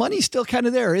feel money's still kind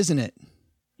of there, isn't it?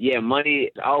 Yeah, money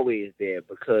is always there,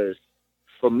 because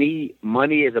for me,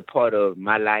 money is a part of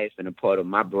my life and a part of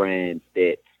my brand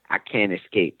that I can't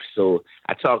escape. So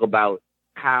I talk about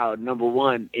how, number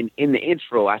one, in the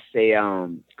intro, I say,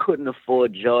 couldn't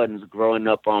afford Jordans growing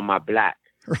up on my block.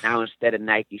 Now, instead of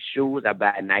Nike shoes, I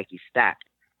buy Nike stock.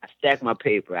 I stack my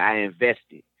paper. I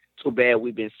invested. Too bad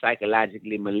we've been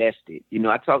psychologically molested. You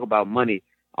know, I talk about money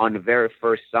on the very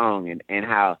first song and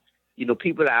how, you know,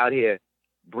 people are out here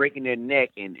breaking their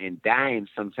neck and dying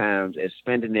sometimes and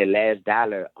spending their last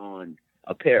dollar on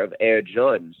a pair of Air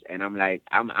Jordans. And I'm like,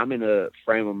 I'm in a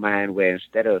frame of mind where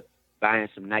instead of buying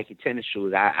some Nike tennis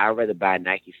shoes, I'd rather buy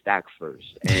Nike stock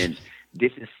first. And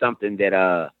this is something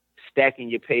that stacking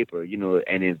your paper, you know,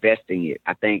 and investing it.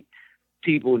 I think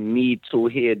people need to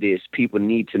hear this. People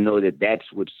need to know that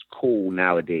that's what's cool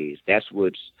nowadays. That's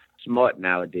what's smart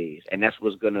nowadays. And that's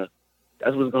what's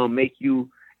gonna make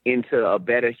you into a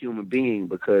better human being,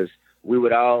 because we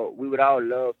would all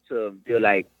love to feel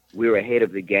like we're ahead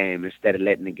of the game instead of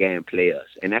letting the game play us.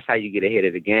 And that's how you get ahead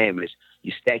of the game, is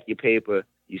you stack your paper,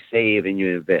 you save, and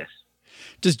you invest.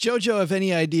 Does JoJo have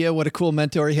any idea what a cool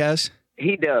mentor he has?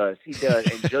 He does. And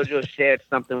JoJo shared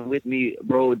something with me,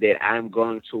 bro, that I'm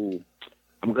going to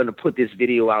put this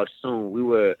video out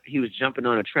soon. He was jumping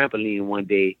on a trampoline one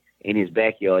day in his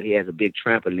backyard. He has a big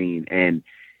trampoline, and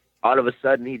all of a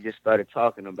sudden he just started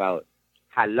talking about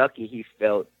how lucky he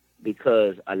felt,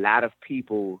 because a lot of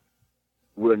people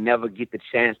will never get the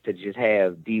chance to just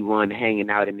have Dee-1 hanging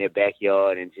out in their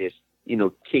backyard and just, you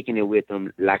know, kicking it with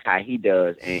them like how he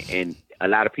does. And a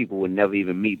lot of people would never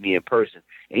even meet me in person.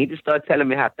 And he just started telling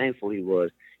me how thankful he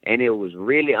was. And it was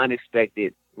really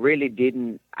unexpected. I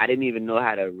didn't even know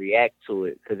how to react to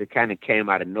it, because it kind of came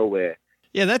out of nowhere.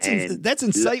 Yeah, that's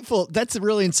insightful. That's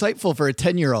really insightful for a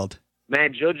 10-year-old.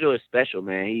 Man, JoJo is special,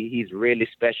 man. He's really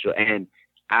special. And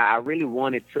I really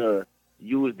wanted to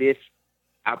use this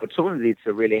opportunity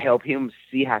to really help him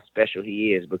see how special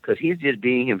he is, because he's just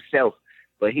being himself,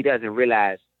 but he doesn't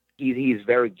realize he's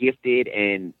very gifted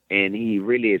and he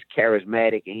really is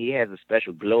charismatic, and he has a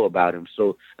special glow about him.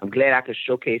 So I'm glad I could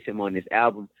showcase him on this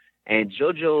album. And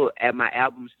JoJo, at my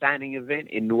album signing event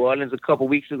in New Orleans a couple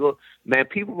weeks ago, man,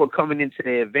 people were coming into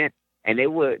the event and they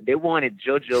wanted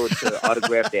JoJo to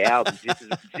autograph their album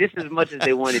just as much as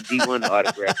they wanted Dee-1 to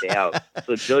autograph their album.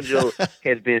 So JoJo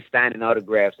has been signing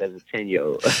autographs as a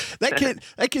 10-year-old.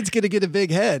 That kid's gonna get a big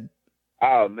head.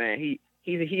 Oh man,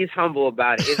 he's humble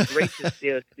about it. It's great to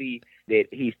still see that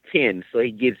he's 10, so he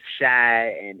gets shy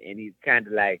and he's kind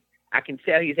of like, I can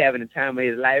tell he's having the time of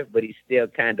his life, but he's still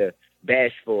kind of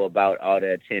bashful about all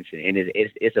the attention, and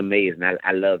it's amazing.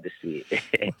 I love to see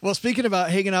it. Well, speaking about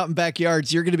hanging out in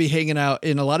backyards, you're going to be hanging out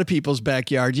in a lot of people's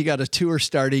backyards. You got a tour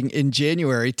starting in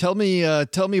January. Tell me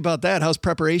about that. How's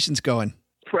preparations going?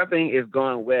 Prepping is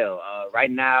going well. Right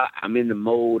now, I'm in the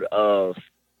mode of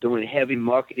doing heavy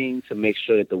marketing to make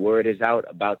sure that the word is out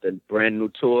about the brand new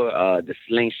tour, the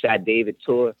Slingshot David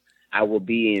tour. I will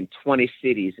be in 20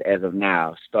 cities as of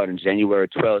now, starting January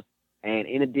 12th. And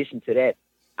in addition to that,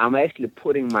 I'm actually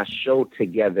putting my show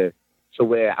together to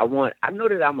where I know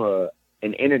that I'm an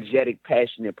energetic,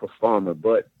 passionate performer,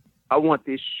 but I want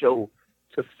this show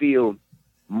to feel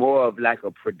more of like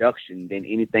a production than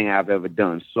anything I've ever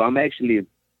done. So I'm actually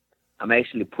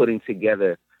putting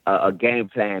together a game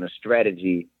plan, a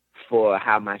strategy for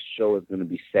how my show is going to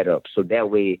be set up. So that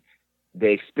way, the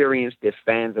experience that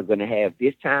fans are going to have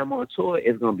this time on tour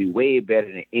is going to be way better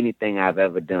than anything I've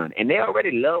ever done. And they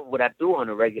already love what I do on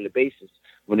a regular basis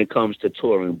when it comes to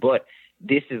touring, but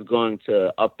this is going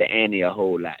to up the ante a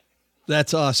whole lot.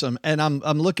 That's awesome. And I'm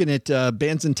looking at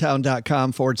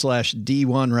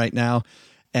bandsintown.com/Dee-1 right now,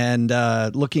 and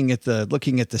looking at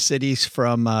the cities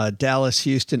from Dallas,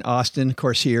 Houston, Austin, of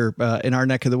course here in our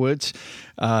neck of the woods,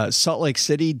 Salt Lake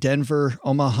City, Denver,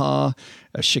 Omaha,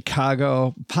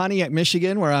 Chicago, Pontiac,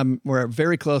 Michigan, where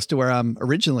very close to where I'm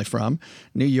originally from,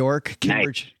 New York,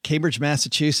 Cambridge,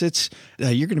 Massachusetts.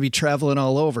 You're going to be traveling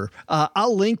all over.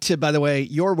 I'll link to, by the way,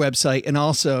 your website and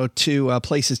also to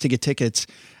places to get tickets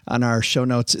on our show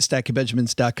notes at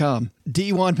stackingbenjamins.com.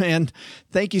 Dee-1, man,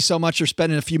 thank you so much for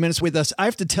spending a few minutes with us. I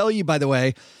have to tell you, by the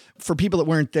way, for people that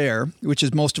weren't there, which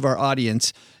is most of our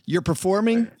audience, you're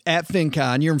performing at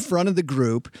FinCon. You're in front of the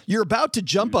group. You're about to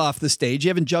jump off the stage.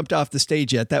 You haven't jumped off the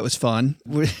stage yet. That was fun.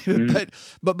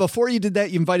 But before you did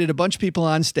that, you invited a bunch of people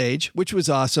on stage, which was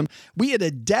awesome. We had a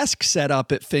desk set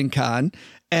up at FinCon,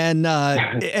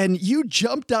 and you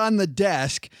jumped on the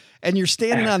desk, and you're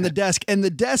standing on the desk, and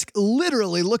the desk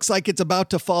literally looks like it's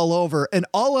about to fall over. And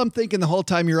all I'm thinking the whole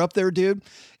time you're up there, dude,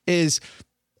 is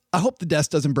I hope the desk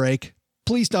doesn't break.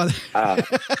 Please don't.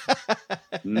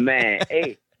 Man,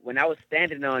 hey, when I was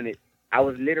standing on it, I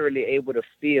was literally able to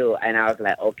feel, and I was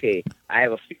like, okay, I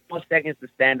have a few more seconds to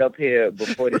stand up here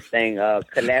before this thing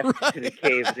collapses and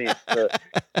caves in.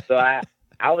 So I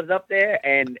I was up there,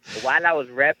 and while I was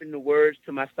rapping the words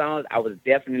to my songs, I was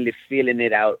definitely feeling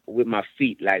it out with my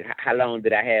feet. Like, how long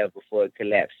did I have before it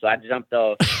collapsed? So I jumped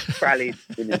off probably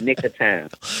in the nick of time.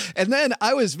 And then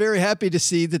I was very happy to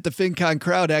see that the FinCon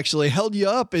crowd actually held you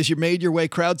up as you made your way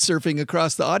crowd surfing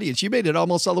across the audience. You made it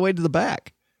almost all the way to the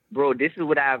back. Bro, this is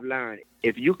what I've learned.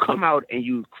 If you come out and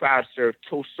you crowd surf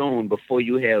too soon before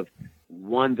you have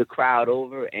won the crowd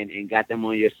over and got them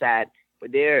on your side,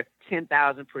 but they're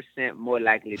 10,000% more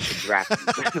likely to drop you.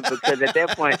 Because at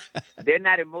that point, they're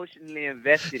not emotionally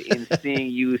invested in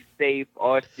seeing you safe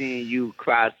or seeing you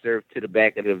crowd surf to the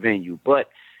back of the venue.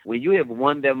 But when you have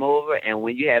won them over and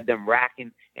when you have them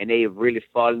rocking and they have really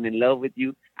fallen in love with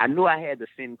you, I knew I had the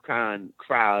FinCon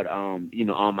crowd, on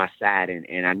my side,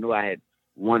 and I knew I had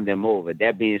won them over.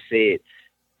 That being said,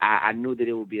 I knew that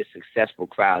it would be a successful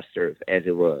crowd surf, as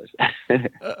it was.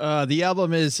 The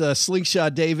album is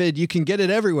Slingshot David. You can get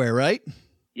it everywhere, right?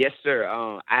 Yes, sir.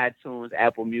 iTunes,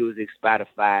 Apple Music,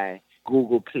 Spotify,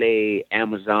 Google Play,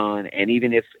 Amazon, and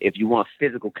even if you want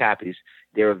physical copies,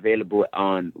 they're available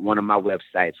on one of my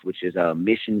websites, which is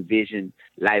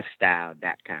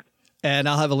missionvisionlifestyle.com. And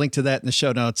I'll have a link to that in the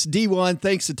show notes. Dee-1,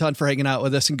 thanks a ton for hanging out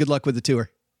with us, and good luck with the tour.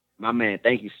 My man,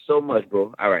 thank you so much,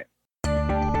 bro. All right.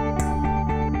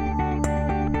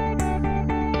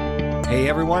 Hey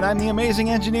everyone, I'm the amazing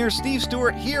engineer Steve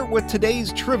Stewart here with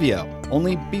today's trivia.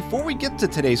 Only before we get to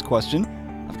today's question,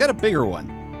 I've got a bigger one.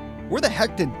 Where the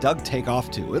heck did Doug take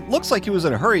off to? It looks like he was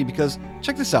in a hurry because,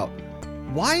 check this out.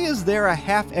 Why is there a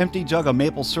half-empty jug of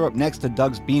maple syrup next to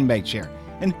Doug's beanbag chair?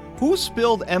 And who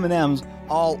spilled M&Ms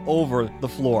all over the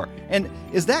floor? And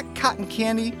is that cotton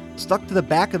candy stuck to the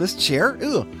back of this chair?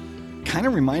 Ugh, kind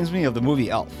of reminds me of the movie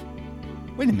Elf.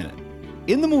 Wait a minute.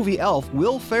 In the movie Elf,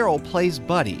 Will Ferrell plays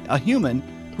Buddy, a human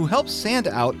who helps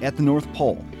Santa out at the North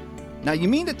Pole. Now, you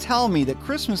mean to tell me that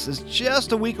Christmas is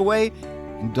just a week away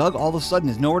and Doug all of a sudden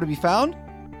is nowhere to be found?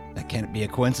 That can't be a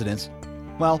coincidence.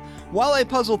 Well, while I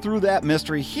puzzle through that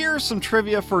mystery, here's some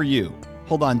trivia for you.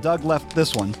 Hold on, Doug left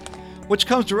this one, which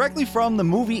comes directly from the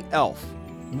movie Elf.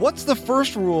 What's the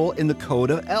first rule in the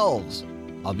Code of Elves?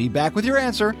 I'll be back with your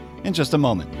answer in just a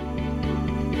moment.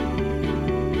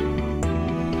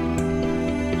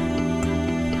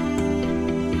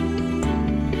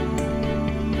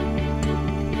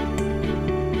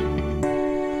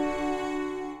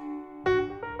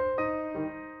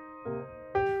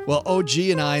 Well, OG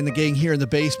and I and the gang here in the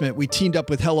basement, we teamed up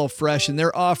with HelloFresh, and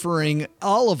they're offering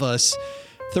all of us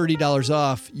 $30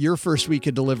 off your first week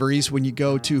of deliveries when you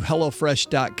go to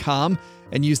HelloFresh.com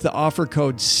and use the offer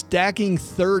code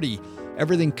STACKING30.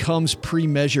 Everything comes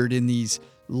pre-measured in these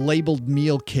labeled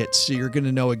meal kits, so you're going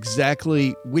to know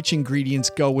exactly which ingredients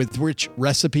go with which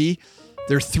recipe.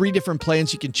 There are 3 different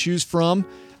plans you can choose from.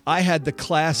 I had the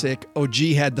classic, OG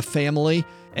had the family,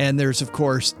 and there's, of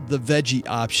course, the veggie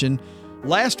option.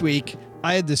 Last week,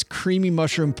 I had this creamy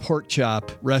mushroom pork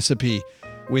chop recipe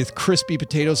with crispy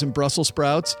potatoes and Brussels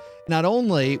sprouts. Not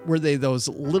only were they those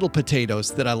little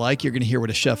potatoes that I like, you're going to hear what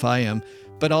a chef I am,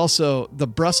 but also the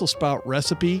Brussels sprout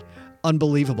recipe,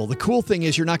 unbelievable. The cool thing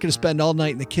is you're not going to spend all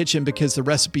night in the kitchen because the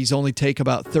recipes only take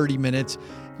about 30 minutes.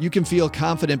 You can feel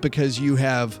confident because you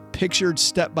have pictured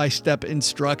step-by-step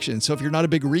instructions. So if you're not a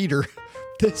big reader,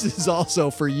 this is also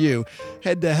for you.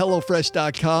 Head to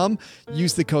HelloFresh.com.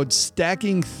 Use the code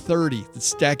STACKING30.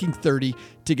 That's STACKING30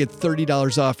 to get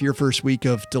 $30 off your first week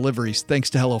of deliveries.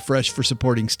 Thanks to HelloFresh for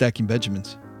supporting Stacking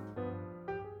Benjamins.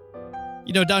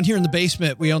 You know, down here in the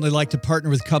basement, we only like to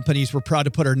partner with companies we're proud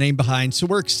to put our name behind. So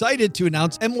we're excited to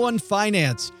announce M1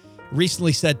 Finance.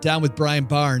 Recently sat down with Brian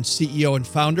Barnes, CEO and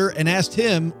founder, and asked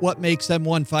him what makes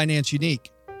M1 Finance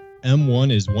unique.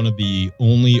 M1 is one of the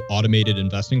only automated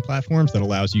investing platforms that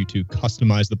allows you to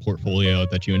customize the portfolio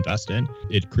that you invest in.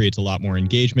 It creates a lot more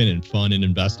engagement and fun in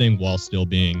investing while still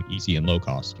being easy and low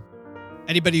cost.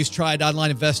 Anybody who's tried online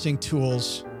investing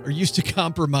tools or used to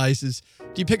compromises,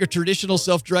 do you pick a traditional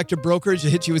self-directed brokerage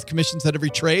that hits you with commissions at every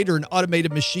trade, or an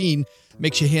automated machine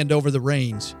makes you hand over the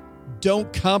reins?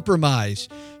 Don't compromise.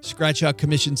 Scratch out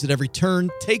commissions at every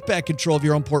turn, take back control of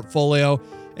your own portfolio,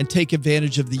 and take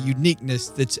advantage of the uniqueness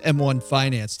that's M1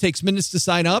 Finance. Takes minutes to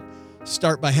sign up.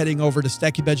 Start by heading over to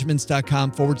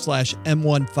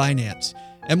stackingbenjamins.com/M1 Finance.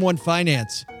 M1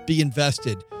 Finance, be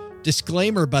invested.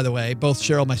 Disclaimer, by the way, both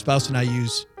Cheryl, my spouse, and I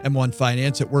use M1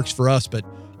 Finance. It works for us, but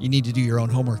you need to do your own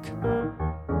homework.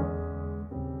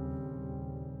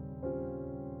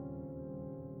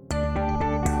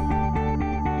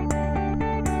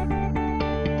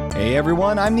 Hey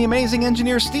everyone, I'm the amazing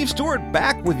engineer Steve Stewart,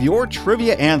 back with your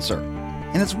trivia answer.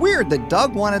 And it's weird that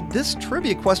Doug wanted this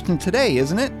trivia question today,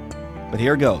 isn't it? But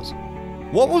here goes.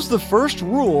 What was the first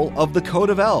rule of the Code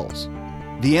of Elves?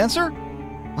 The answer?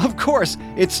 Of course,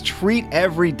 it's treat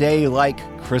every day like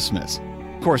Christmas.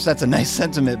 Of course, that's a nice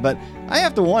sentiment, but I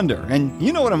have to wonder, and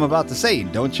you know what I'm about to say,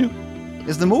 don't you?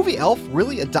 Is the movie Elf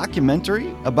really a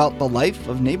documentary about the life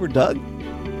of neighbor Doug?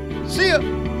 See ya!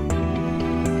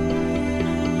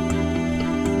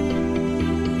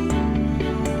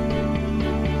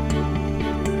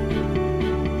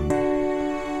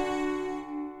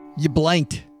 You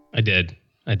blanked. I did.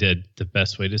 The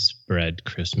best way to spread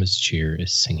Christmas cheer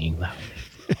is singing loud.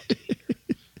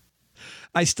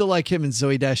 I still like him and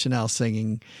Zooey Deschanel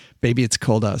singing "Baby It's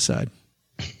Cold Outside"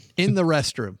 in the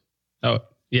restroom. Oh,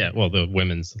 yeah. Well, the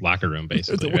women's locker room,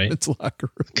 basically, right? Women's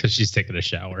locker room. Because she's taking a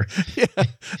shower. Yeah.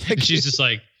 She's just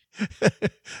like...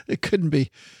 It couldn't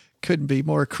be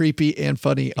more creepy and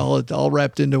funny, all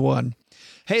wrapped into one.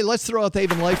 Hey, let's throw out the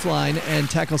Haven Lifeline and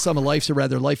tackle some of life's, or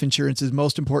rather life insurance's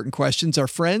most important questions. Our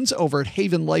friends over at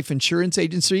Haven Life Insurance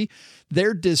Agency,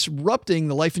 they're disrupting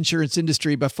the life insurance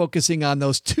industry by focusing on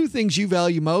those two things you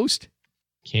value most.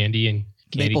 Candy and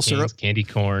maple syrup, candy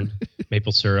corn,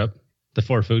 maple syrup, the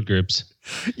 4 food groups.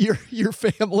 Your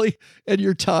family and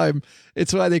your time.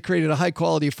 It's why they created a high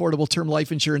quality, affordable term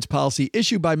life insurance policy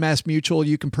issued by Mass Mutual.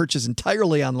 You can purchase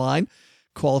entirely online.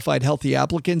 Qualified healthy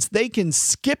applicants, they can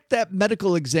skip that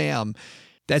medical exam.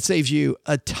 That saves you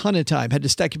a ton of time. Head to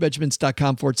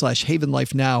StackyBenjamins.com/Haven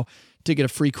Life now to get a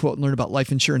free quote and learn about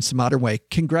life insurance the modern way.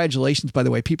 Congratulations, by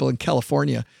the way, people in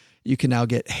California. You can now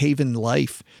get Haven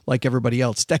Life like everybody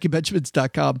else.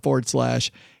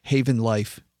 StackyBenjamins.com/Haven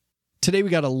Life. Today we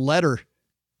got a letter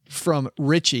from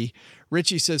Richie.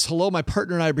 Richie says, hello, my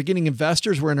partner and I are beginning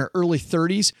investors. We're in our early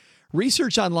 30s.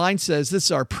 Research online says this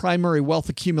is our primary wealth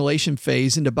accumulation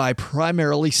phase and to buy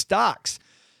primarily stocks.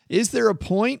 Is there a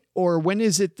point, or when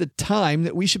is it the time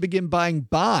that we should begin buying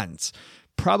bonds?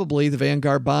 Probably the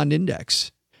Vanguard Bond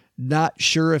Index. Not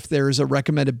sure if there's a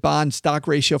recommended bond stock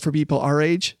ratio for people our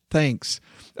age. Thanks.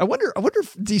 I wonder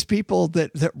if these people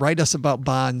that write us about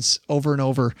bonds over and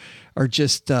over are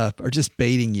just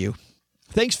baiting you.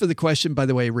 Thanks for the question, by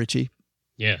the way, Richie.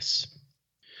 Yes.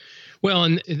 Well,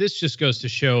 and this just goes to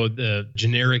show the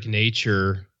generic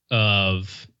nature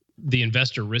of the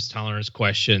investor risk tolerance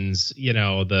questions,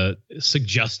 the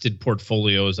suggested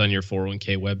portfolios on your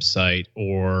 401k website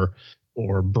or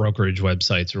brokerage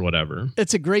websites or whatever.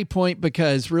 It's a great point,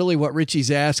 because really what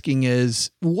Richie's asking is,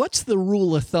 what's the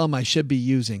rule of thumb I should be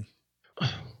using?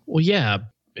 Well, yeah,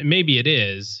 maybe it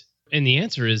is. And the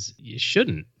answer is you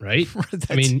shouldn't, right?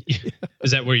 I mean,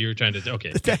 is that where you were trying to?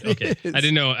 Okay. I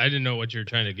didn't know what you were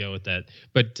trying to go with that.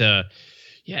 But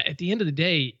yeah, at the end of the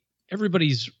day,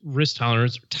 everybody's risk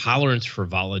tolerance for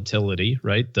volatility,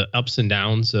 right? The ups and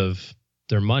downs of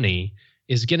their money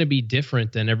is going to be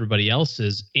different than everybody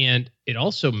else's. And it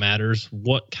also matters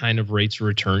what kind of rates of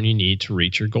return you need to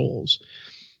reach your goals.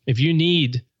 If you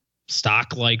need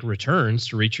stock-like returns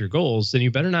to reach your goals, then you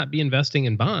better not be investing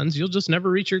in bonds. You'll just never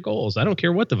reach your goals. I don't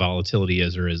care what the volatility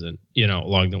is or isn't,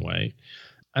 along the way.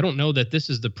 I don't know that this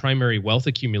is the primary wealth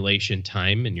accumulation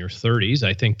time in your 30s.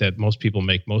 I think that most people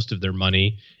make most of their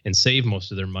money and save most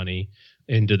of their money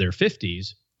into their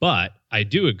 50s. But I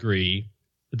do agree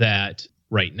that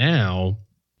right now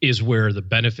is where the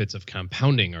benefits of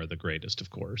compounding are the greatest, of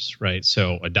course, right?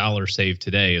 So $1 saved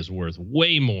today is worth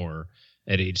way more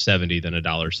at age 70 than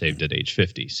 $1 saved at age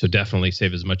 50. So definitely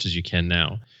save as much as you can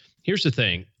now. Here's the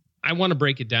thing. I want to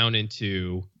break it down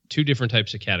into 2 different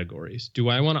types of categories. Do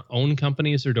I want to own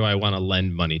companies, or do I want to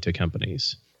lend money to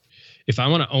companies? If I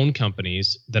want to own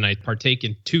companies, then I partake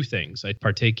in 2 things. I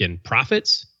partake in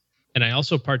profits, and I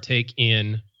also partake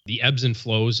in the ebbs and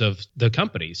flows of the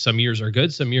company. Some years are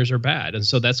good, some years are bad. And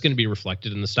so that's going to be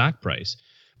reflected in the stock price.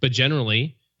 But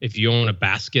generally, if you own a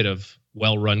basket of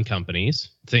well-run companies,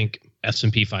 think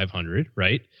S&P 500,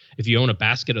 right? If you own a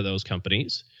basket of those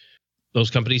companies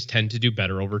tend to do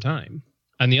better over time.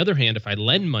 On the other hand, if I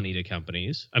lend money to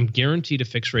companies, I'm guaranteed a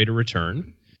fixed rate of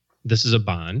return. This is a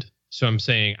bond. So I'm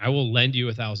saying I will lend you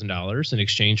 $1,000 in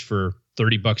exchange for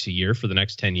 $30 a year for the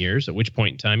next 10 years, at which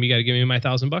point in time you got to give me my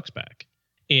 $1,000 back.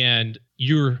 And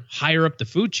you're higher up the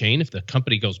food chain if the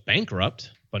company goes bankrupt,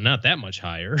 but not that much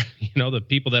higher. The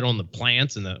people that own the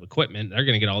plants and the equipment, they're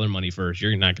going to get all their money first.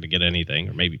 You're not going to get anything,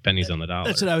 or maybe pennies on the dollar.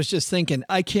 That's what I was just thinking.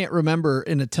 I can't remember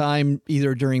in a time,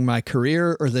 either during my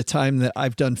career or the time that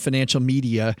I've done financial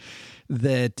media,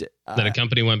 that a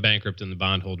company went bankrupt and the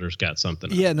bondholders got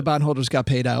something. Yeah, and the bondholders got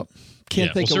paid out.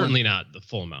 Can't think of certainly not the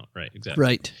full amount, right? Exactly.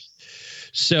 Right.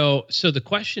 So the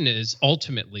question is,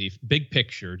 ultimately, big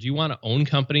picture, do you want to own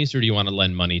companies or do you want to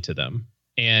lend money to them?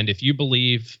 And if you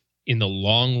believe in the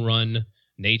long run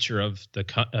nature of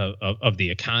the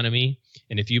economy,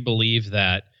 and if you believe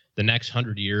that the next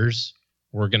 100 years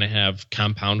We're going to have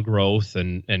compound growth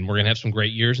and we're going to have some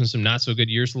great years and some not so good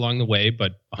years along the way,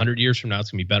 but 100 years from now,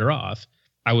 it's going to be better off.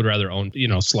 I would rather own,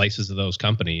 slices of those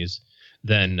companies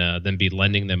than be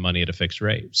lending them money at a fixed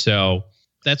rate. So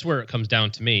that's where it comes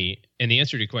down to me. And the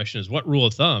answer to your question is, what rule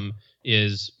of thumb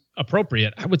is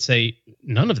appropriate? I would say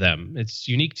none of them. It's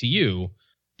unique to you.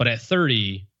 But at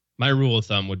 30, my rule of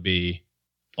thumb would be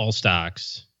all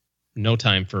stocks, no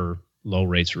time for low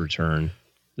rates of return.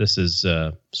 This is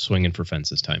swinging for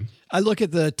fences time. I look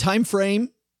at the time frame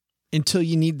until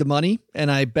you need the money, and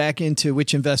I back into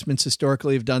which investments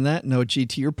historically have done that. No, G,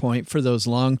 to your point, for those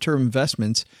long-term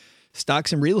investments,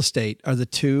 stocks and real estate are the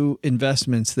two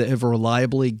investments that have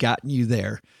reliably gotten you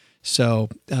there. So,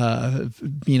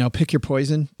 pick your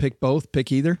poison, pick both,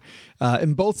 pick either.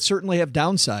 And both certainly have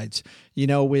downsides.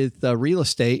 With real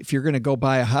estate, if you're going to go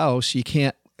buy a house, you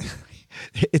can't,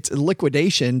 it's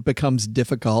liquidation becomes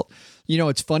difficult.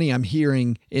 It's funny. I'm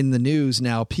hearing in the news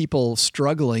now, people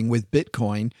struggling with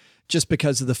Bitcoin just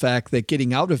because of the fact that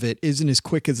getting out of it isn't as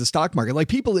quick as the stock market. Like,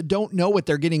 people that don't know what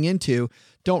they're getting into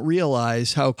don't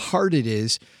realize how hard it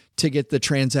is to get the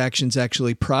transactions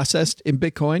actually processed in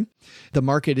Bitcoin. The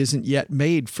market isn't yet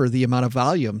made for the amount of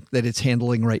volume that it's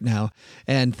handling right now.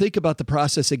 And think about the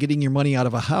process of getting your money out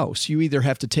of a house. You either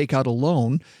have to take out a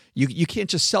loan. You can't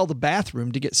just sell the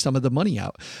bathroom to get some of the money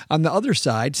out. On the other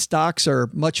side, stocks are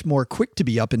much more quick to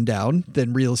be up and down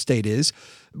than real estate is,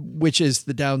 which is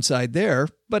the downside there.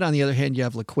 But on the other hand, you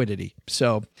have liquidity.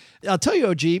 So I'll tell you,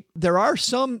 OG, there are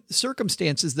some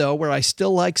circumstances, though, where I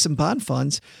still like some bond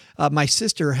funds. My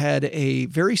sister had a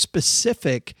very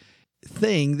specific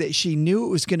thing that she knew it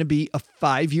was going to be a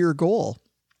 5-year goal.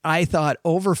 I thought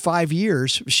over 5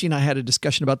 years, she and I had a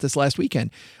discussion about this last weekend,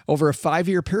 over a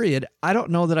 5-year period, I don't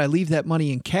know that I leave that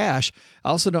money in cash. I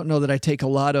also don't know that I take a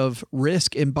lot of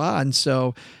risk in bonds.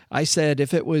 So I said,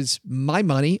 if it was my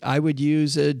money, I would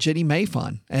use a Ginnie Mae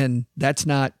fund. And that's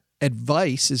not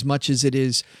advice as much as it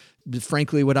is,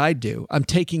 frankly, what I do. I'm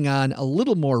taking on a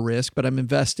little more risk, but I'm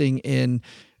investing in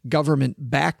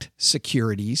government-backed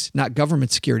securities, not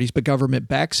government securities, but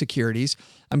government-backed securities.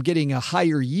 I'm getting a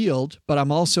higher yield, but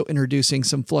I'm also introducing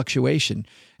some fluctuation.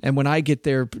 And when I get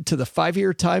there to the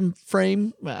 5-year time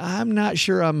frame, I'm not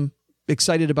sure I'm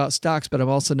excited about stocks, but I'm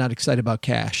also not excited about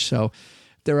cash. So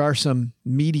there are some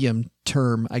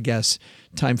medium-term, I guess,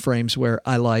 time frames where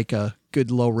I like a good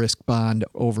low-risk bond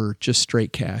over just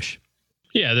straight cash.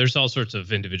 Yeah, there's all sorts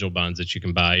of individual bonds that you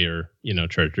can buy or,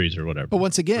 treasuries or whatever. But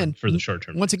once again, for the short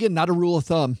term. Once again, not a rule of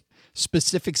thumb.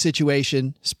 Specific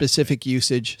situation, specific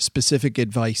usage, specific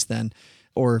advice then,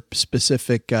 or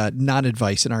specific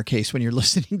non-advice in our case when you're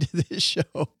listening to this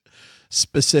show.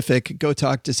 Specific, go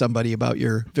talk to somebody about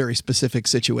your very specific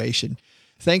situation.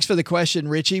 Thanks for the question,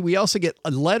 Richie. We also get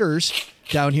letters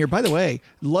down here. By the way,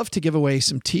 love to give away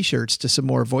some T-shirts to some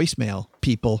more voicemail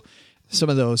people. Some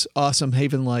of those awesome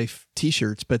Haven Life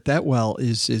T-shirts, but that well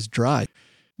is dry.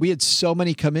 We had so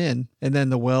many come in, and then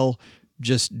the well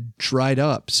just dried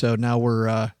up. So now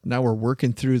we're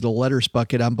working through the letters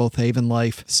bucket on both Haven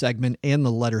Life segment and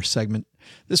the letter segment.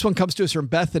 This one comes to us from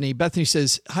Bethany. Bethany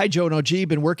says, "Hi, Joe and OG.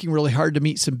 Been working really hard to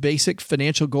meet some basic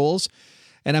financial goals,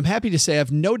 and I'm happy to say I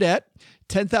have no debt.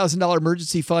 $10,000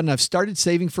 emergency fund, and I've started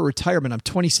saving for retirement. I'm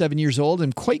 27 years old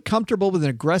and quite comfortable with an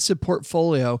aggressive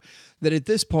portfolio that at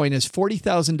this point is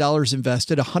 $40,000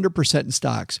 invested, 100% in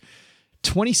stocks.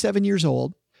 27 years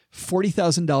old,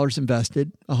 $40,000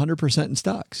 invested, 100% in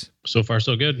stocks. So far,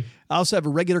 so good. I also have a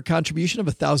regular contribution of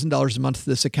 $1,000 a month to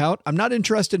this account. I'm not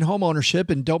interested in home ownership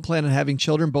and don't plan on having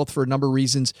children, both for a number of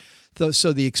reasons.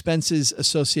 So the expenses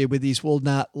associated with these will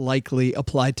not likely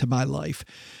apply to my life.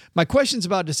 My question's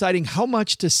about deciding how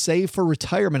much to save for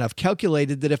retirement. I've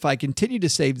calculated that if I continue to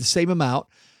save the same amount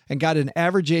and got an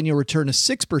average annual return of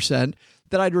 6%,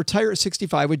 that I'd retire at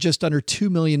 65 with just under $2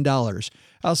 million. I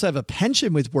also have a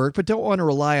pension with work, but don't want to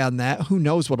rely on that. Who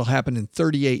knows what'll happen in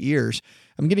 38 years.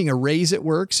 I'm getting a raise at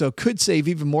work, so could save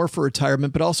even more for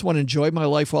retirement, but also want to enjoy my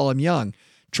life while I'm young.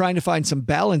 Trying to find some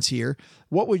balance here.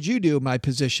 What would you do in my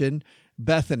position?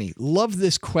 Bethany, love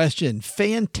this question.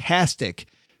 Fantastic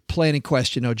planning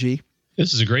question, OG.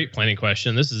 This is a great planning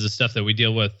question. This is the stuff that we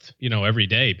deal with, every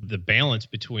day. The balance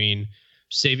between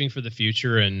saving for the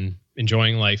future and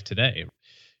enjoying life today.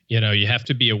 You have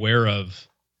to be aware of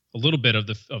a little bit of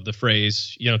the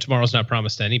phrase, tomorrow's not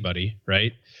promised to anybody,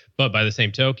 right? But by the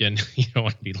same token, you don't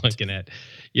want to be looking at,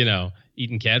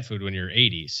 eating cat food when you're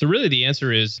 80. So really the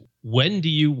answer is, when do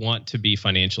you want to be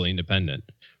financially independent,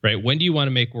 right? When do you want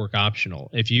to make work optional?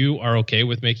 If you are okay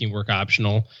with making work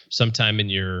optional sometime in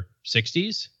your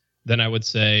 60s, then I would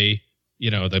say,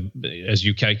 as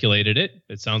you calculated it,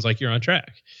 it sounds like you're on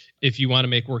track. If you want to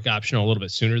make work optional a little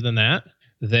bit sooner than that,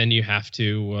 then you have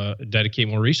to dedicate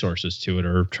more resources to it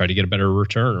or try to get a better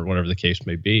return or whatever the case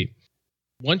may be.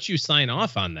 Once you sign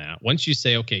off on that, once you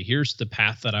say, okay, here's the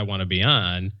path that I want to be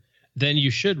on, then you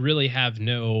should really have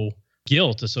no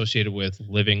guilt associated with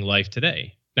living life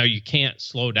today. Now, you can't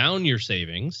slow down your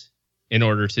savings in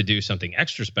order to do something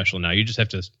extra special now. You just have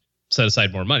to set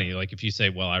aside more money. Like if you say,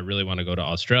 well, I really want to go to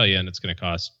Australia and it's going to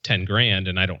cost 10 grand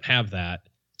and I don't have that,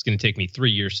 it's going to take me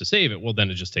 3 years to save it. Well,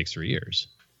 then it just takes 3 years.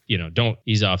 Don't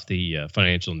ease off the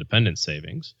financial independence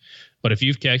savings. But if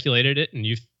you've calculated it and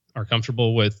you are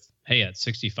comfortable with, hey, at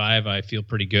 65, I feel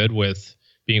pretty good with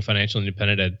being financially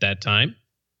independent at that time.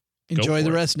 Enjoy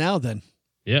the rest now then.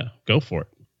 Yeah, go for it.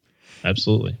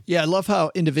 Absolutely. Yeah, I love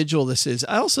how individual this is.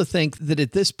 I also think that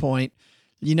at this point,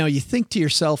 you think to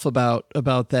yourself about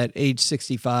that age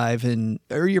 65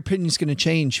 or your opinion's going to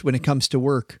change when it comes to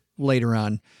work later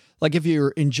on. Like if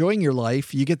you're enjoying your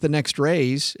life, you get the next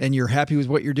raise and you're happy with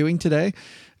what you're doing today,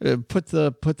 put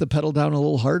the pedal down a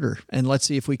little harder and let's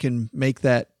see if we can make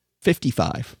that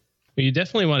 55. Well, you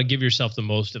definitely want to give yourself the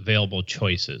most available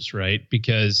choices, right?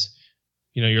 Because,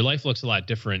 your life looks a lot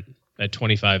different at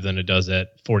 25 than it does at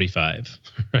 45,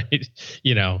 right?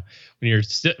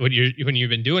 When you've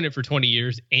been doing it for 20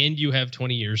 years and you have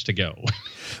 20 years to go.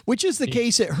 Which is the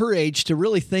case at her age to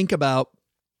really think about,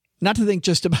 not to think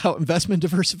just about investment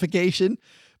diversification,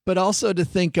 but also to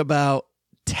think about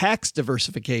tax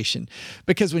diversification.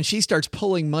 Because when she starts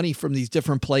pulling money from these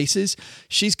different places,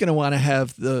 she's going to want to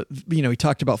have we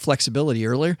talked about flexibility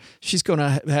earlier. She's going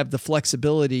to have the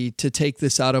flexibility to take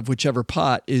this out of whichever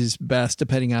pot is best,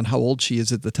 depending on how old she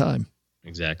is at the time.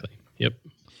 Exactly. Yep.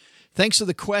 Thanks for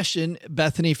the question,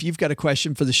 Bethany. If you've got a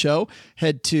question for the show,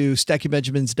 head to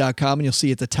stackingbenjamins.com and you'll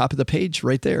see at the top of the page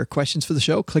right there, questions for the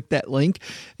show. Click that link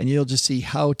and you'll just see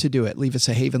how to do it. Leave us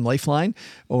a Haven Lifeline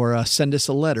or send us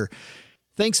a letter.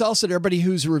 Thanks also to everybody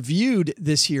who's reviewed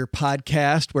this here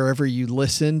podcast, wherever you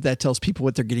listen. That tells people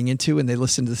what they're getting into and they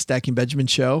listen to the Stacking Benjamin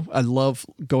show. I love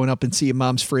going up and seeing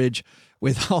Mom's fridge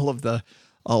with all of the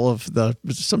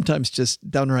sometimes just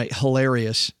downright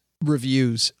hilarious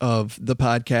reviews of the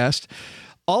podcast.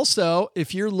 Also,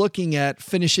 if you're looking at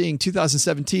finishing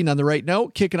 2017 on the right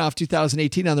note, kicking off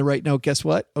 2018 on the right note, guess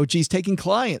what? OG's taking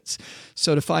clients.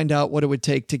 So to find out what it would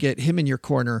take to get him in your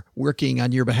corner working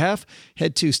on your behalf,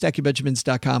 head to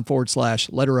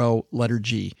stackingbenjamins.com/letter O, letter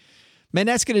G. Man,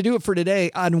 that's going to do it for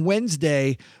today. On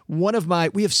Wednesday,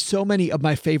 we have so many of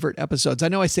my favorite episodes. I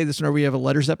know I say this whenever we have a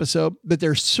letters episode, but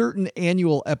there are certain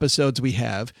annual episodes we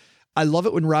have. I love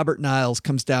it when Robert Niles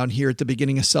comes down here at the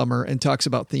beginning of summer and talks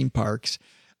about theme parks.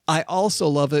 I also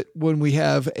love it when we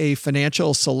have a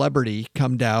financial celebrity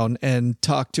come down and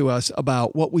talk to us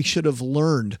about what we should have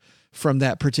learned from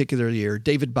that particular year.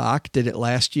 David Bach did it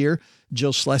last year.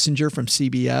 Jill Schlesinger from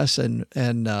CBS and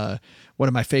one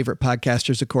of my favorite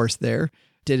podcasters, of course, there,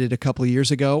 did it a couple of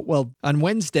years ago. Well, on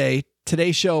Wednesday,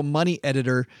 Today's Show money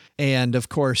editor and, of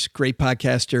course, great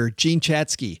podcaster Gene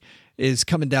Chatsky is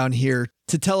coming down here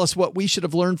to tell us what we should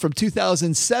have learned from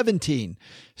 2017.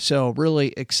 So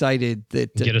really excited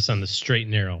that... Get us on the straight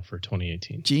and narrow for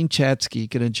 2018. Gene Chatsky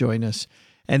going to join us.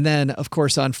 And then, of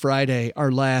course, on Friday,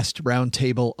 our last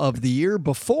roundtable of the year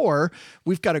before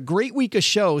we've got a great week of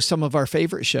shows, some of our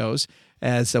favorite shows,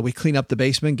 as we clean up the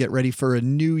basement, get ready for a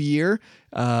new year.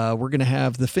 We're going to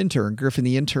have the Fintern, Griffin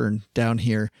the Intern, down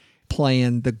here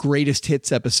playing the greatest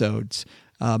hits episodes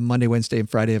Monday, Wednesday, and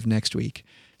Friday of next week.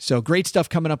 So great stuff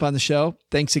coming up on the show.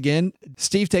 Thanks again.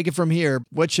 Steve, take it from here.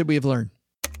 What should we have learned?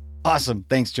 Awesome.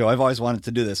 Thanks, Joe. I've always wanted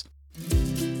to do this.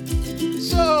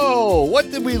 So, what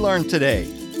did we learn today?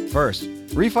 First,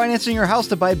 refinancing your house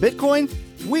to buy Bitcoin?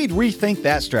 We'd rethink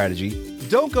that strategy.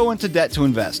 Don't go into debt to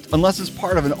invest unless it's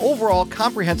part of an overall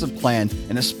comprehensive plan,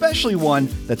 and especially one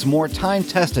that's more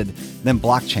time-tested than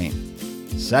blockchain.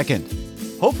 Second,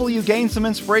 hopefully you gained some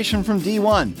inspiration from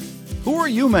Dee-1. Who are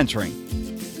you mentoring?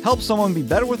 Help someone be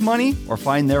better with money or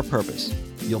find their purpose.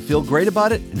 You'll feel great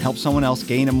about it and help someone else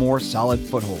gain a more solid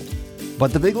foothold.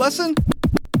 But the big lesson?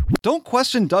 Don't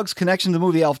question Doug's connection to the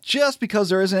movie Elf just because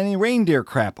there isn't any reindeer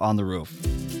crap on the roof.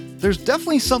 There's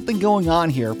definitely something going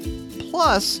on here.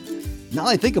 Plus, now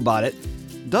that I think about it,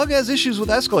 Doug has issues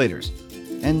with escalators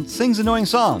and sings annoying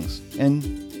songs, and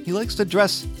he likes to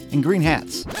dress in green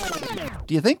hats.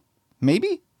 Do you think?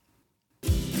 Maybe?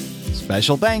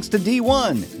 Special thanks to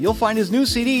Dee-1. You'll find his new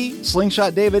CD,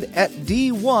 Slingshot David, at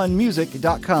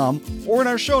d1music.com or in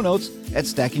our show notes at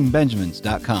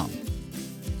stackingbenjamins.com.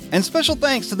 And special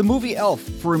thanks to the movie Elf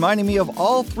for reminding me of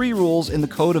all 3 rules in the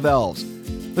Code of Elves.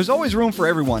 There's always room for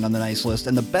everyone on the nice list,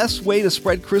 and the best way to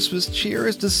spread Christmas cheer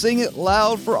is to sing it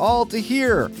loud for all to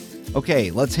hear.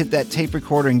 Okay, let's hit that tape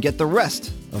recorder and get the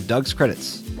rest of Doug's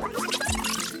credits.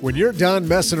 When you're done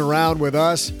messing around with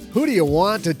us, who do you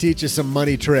want to teach you some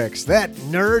money tricks? That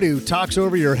nerd who talks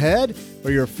over your head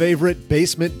or your favorite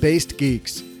basement-based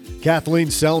geeks? Kathleen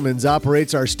Selmans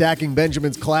operates our Stacking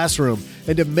Benjamins classroom,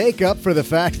 and to make up for the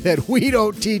fact that we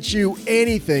don't teach you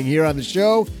anything here on the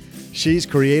show, she's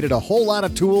created a whole lot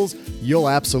of tools you'll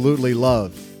absolutely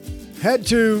love. Head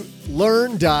to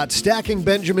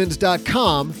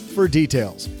learn.stackingbenjamins.com for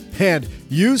details, and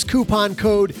use coupon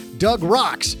code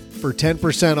DougRocks for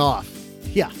 10% off.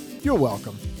 Yeah, you're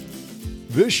welcome.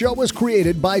 This show was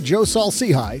created by Joe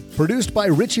Saul-Sehy, produced by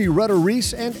Richie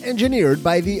Rudder-Reese, and engineered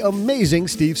by the amazing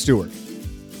Steve Stewart.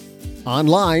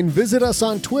 Online, visit us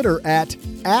on Twitter at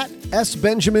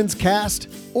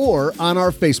SBenjaminsCast or on our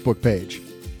Facebook page.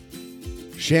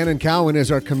 Shannon Cowan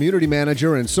is our community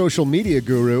manager and social media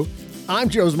guru. I'm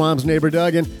Joe's mom's neighbor,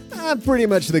 Doug, and I'm pretty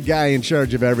much the guy in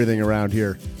charge of everything around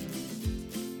here.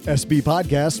 SB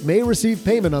Podcasts may receive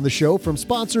payment on the show from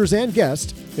sponsors and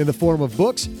guests in the form of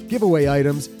books, giveaway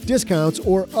items, discounts,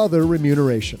 or other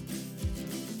remuneration.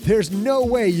 There's no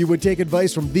way you would take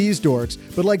advice from these dorks,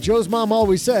 but like Joe's mom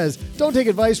always says, don't take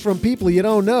advice from people you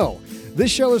don't know. This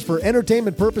show is for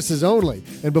entertainment purposes only,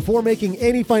 and before making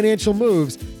any financial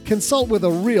moves, consult with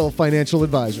a real financial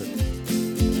advisor.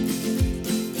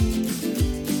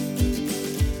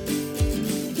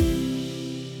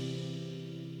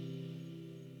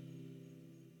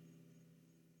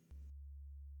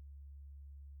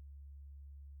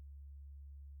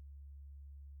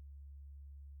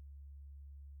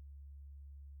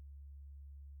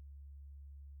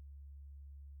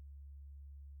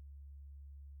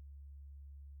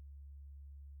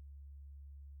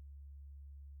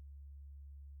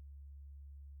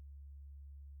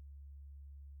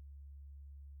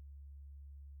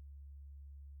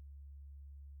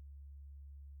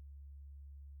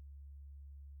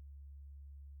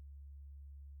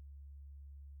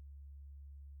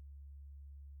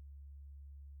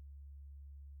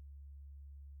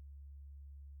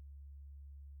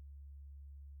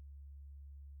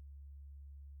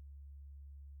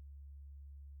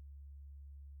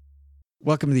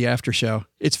 Welcome to the after show.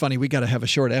 It's funny, we got to have a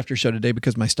short after show today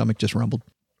because my stomach just rumbled.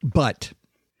 But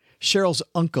Cheryl's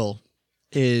uncle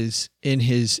is in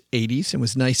his 80s and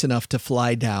was nice enough to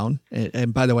fly down.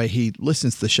 And by the way, he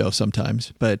listens to the show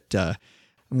sometimes, but I'm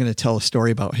going to tell a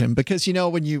story about him because, you know,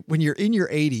 when you're in your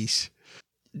 80s,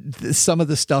 some of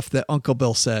the stuff that Uncle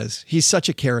Bill says, he's such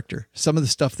a character. Some of the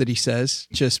stuff that he says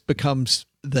just becomes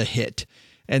the hit.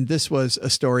 And this was a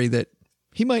story that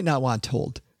he might not want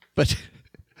told, but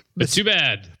too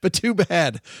bad. But too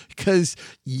bad, because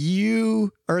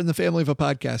you are in the family of a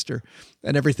podcaster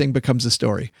and everything becomes a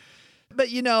story.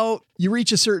 But, you know, you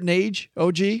reach a certain age,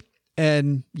 OG,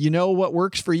 and you know what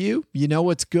works for you. You know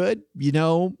what's good. You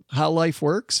know how life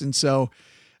works. And so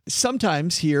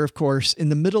sometimes here, of course, in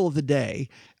the middle of the day,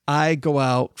 I go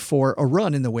out for a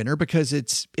run in the winter because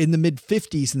it's in the mid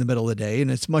 50s in the middle of the day,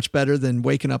 and it's much better than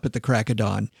waking up at the crack of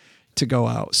dawn to go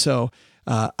out. So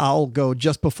I'll go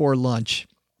just before lunch.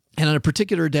 And on a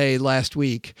particular day last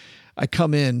week, I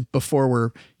come in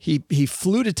before he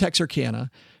flew to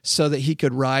Texarkana so that he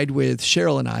could ride with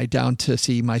Cheryl and I down to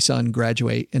see my son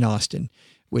graduate in Austin,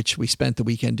 which we spent the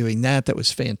weekend doing that. That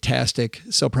was fantastic.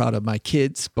 So proud of my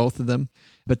kids, both of them.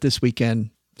 But this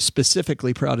weekend,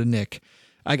 specifically proud of Nick.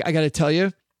 I got to tell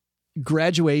you,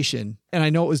 graduation, and I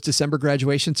know it was December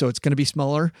graduation, so it's going to be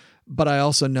smaller, but I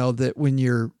also know that when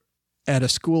you're at a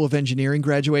school of engineering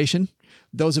graduation,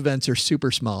 those events are super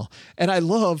small. And I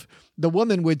love, the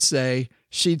woman would say,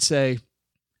 she'd say,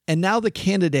 and now the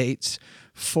candidates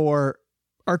for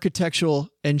architectural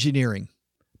engineering,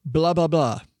 blah, blah,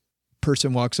 blah.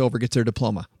 Person walks over, gets their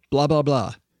diploma. Blah, blah,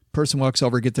 blah. Person walks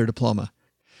over, gets their diploma.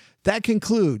 That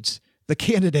concludes the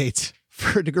candidates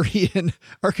for a degree in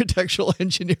architectural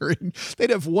engineering.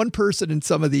 They'd have one person in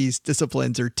some of these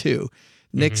disciplines or two.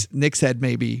 Nick's had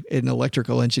maybe, in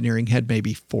electrical engineering, had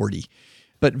maybe 40.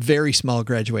 But very small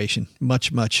graduation,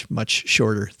 much, much, much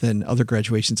shorter than other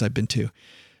graduations I've been to.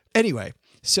 Anyway,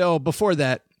 so before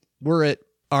that, we're at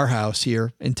our house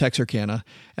here in Texarkana,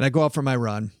 and I go out for my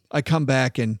run. I come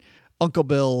back, and Uncle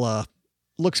Bill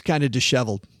looks kind of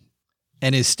disheveled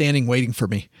and is standing waiting for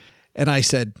me. And I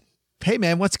said, hey,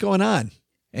 man, what's going on?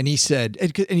 And he said,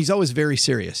 and he's always very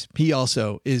serious. He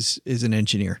also is an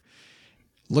engineer.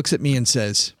 Looks at me and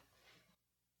says,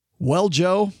 well,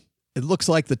 Joe, it looks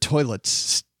like the toilet's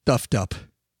stuffed up.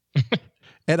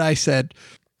 And I said,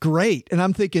 great. And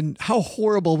I'm thinking, how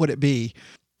horrible would it be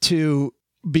to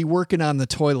be working on the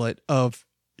toilet of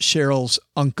Cheryl's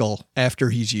uncle after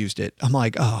he's used it? I'm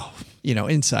like, oh,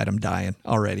 inside I'm dying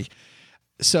already.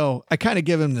 So I kind of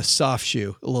give him the soft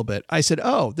shoe a little bit. I said,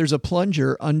 oh, there's a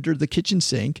plunger under the kitchen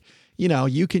sink. You know,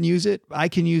 you can use it. I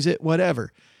can use it,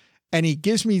 whatever. And he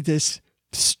gives me this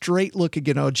straight look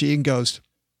again, OG, and goes,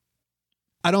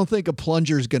 I don't think a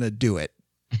plunger is going to do it.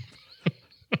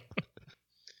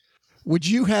 Would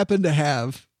you happen to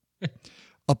have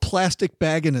a plastic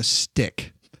bag and a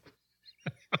stick?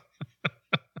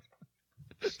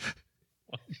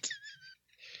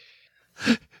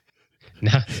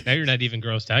 Now you're not even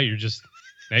grossed out. You just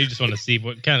want to see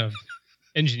what kind of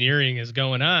engineering is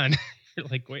going on. You're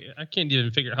like, wait, I can't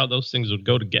even figure out how those things would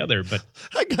go together. But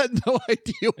I got no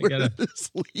idea where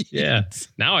this leads. Yeah,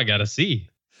 now I gotta see.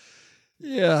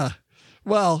 Yeah.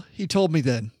 Well, he told me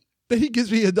then. Then he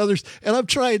gives me another, and I'm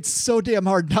trying so damn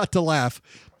hard not to laugh.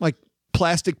 Like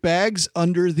plastic bags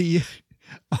under the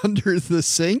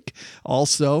sink,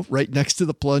 also right next to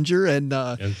the plunger, and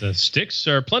the sticks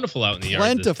are plentiful out in the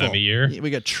yard this time of year. We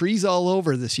got trees all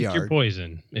over this yard. Your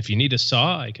poison. If you need a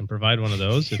saw, I can provide one of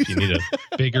those. If you need a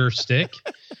bigger stick,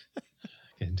 I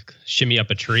can shimmy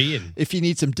up a tree. And if you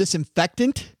need some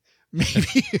disinfectant,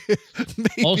 maybe.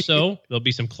 Also, there'll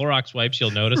be some Clorox wipes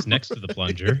you'll notice next to the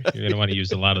plunger. You're going to want to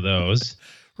use a lot of those.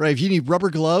 Right. If you need rubber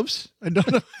gloves, I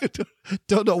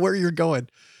don't know where you're going.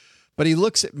 But he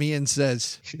looks at me and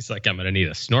says, he's like, I'm going to need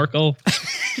a snorkel,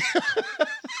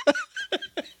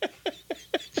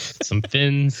 some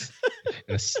fins,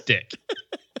 and a stick.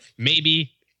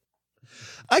 Maybe.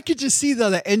 I could just see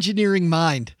the engineering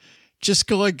mind just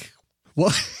going,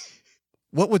 what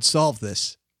would solve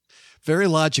this? Very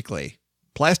logically,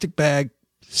 plastic bag,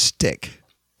 stick.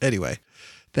 Anyway,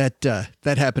 that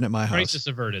happened at my house. Crisis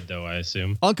averted, though, I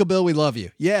assume. Uncle Bill, we love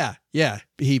you. Yeah.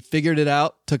 He figured it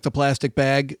out, took the plastic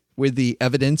bag with the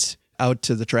evidence out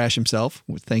to the trash himself.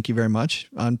 Thank you very much.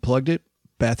 Unplugged it.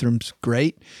 Bathroom's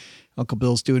great. Uncle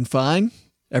Bill's doing fine.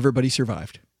 Everybody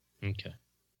survived. Okay.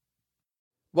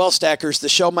 Well, Stackers, the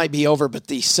show might be over, but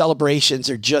the celebrations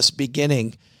are just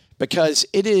beginning because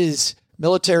it is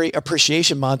Military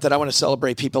Appreciation Month, and I want to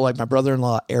celebrate people like my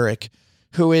brother-in-law, Eric,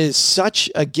 who is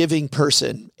such a giving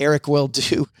person. Eric will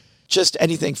do just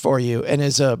anything for you. And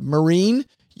as a Marine,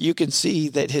 you can see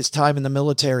that his time in the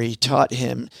military taught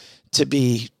him to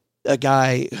be a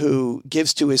guy who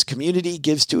gives to his community,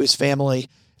 gives to his family,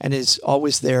 and is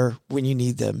always there when you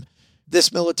need them.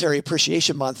 This Military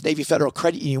Appreciation Month, Navy Federal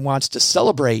Credit Union wants to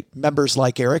celebrate members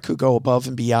like Eric who go above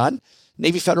and beyond.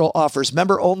 Navy Federal offers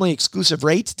member-only exclusive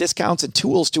rates, discounts, and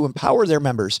tools to empower their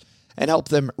members and help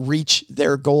them reach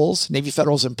their goals. Navy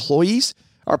Federal's employees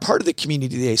are part of the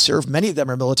community they serve. Many of them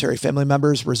are military family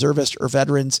members, reservists, or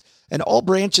veterans, and all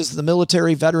branches of the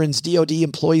military, veterans, DOD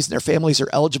employees, and their families are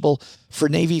eligible for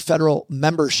Navy Federal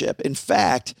membership. In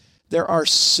fact, there are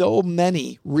so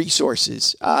many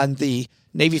resources on the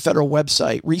Navy Federal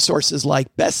website, resources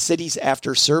like Best Cities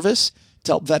After Service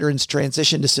to help veterans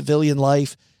transition to civilian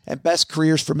life, and Best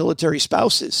Careers for Military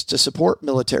Spouses to support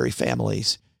military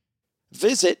families.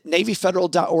 Visit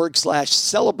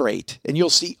NavyFederal.org/celebrate, and you'll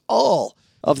see all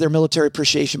of their Military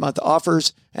Appreciation Month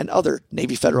offers and other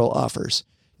Navy Federal offers.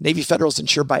 Navy Federal is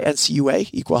insured by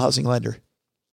NCUA, Equal Housing Lender.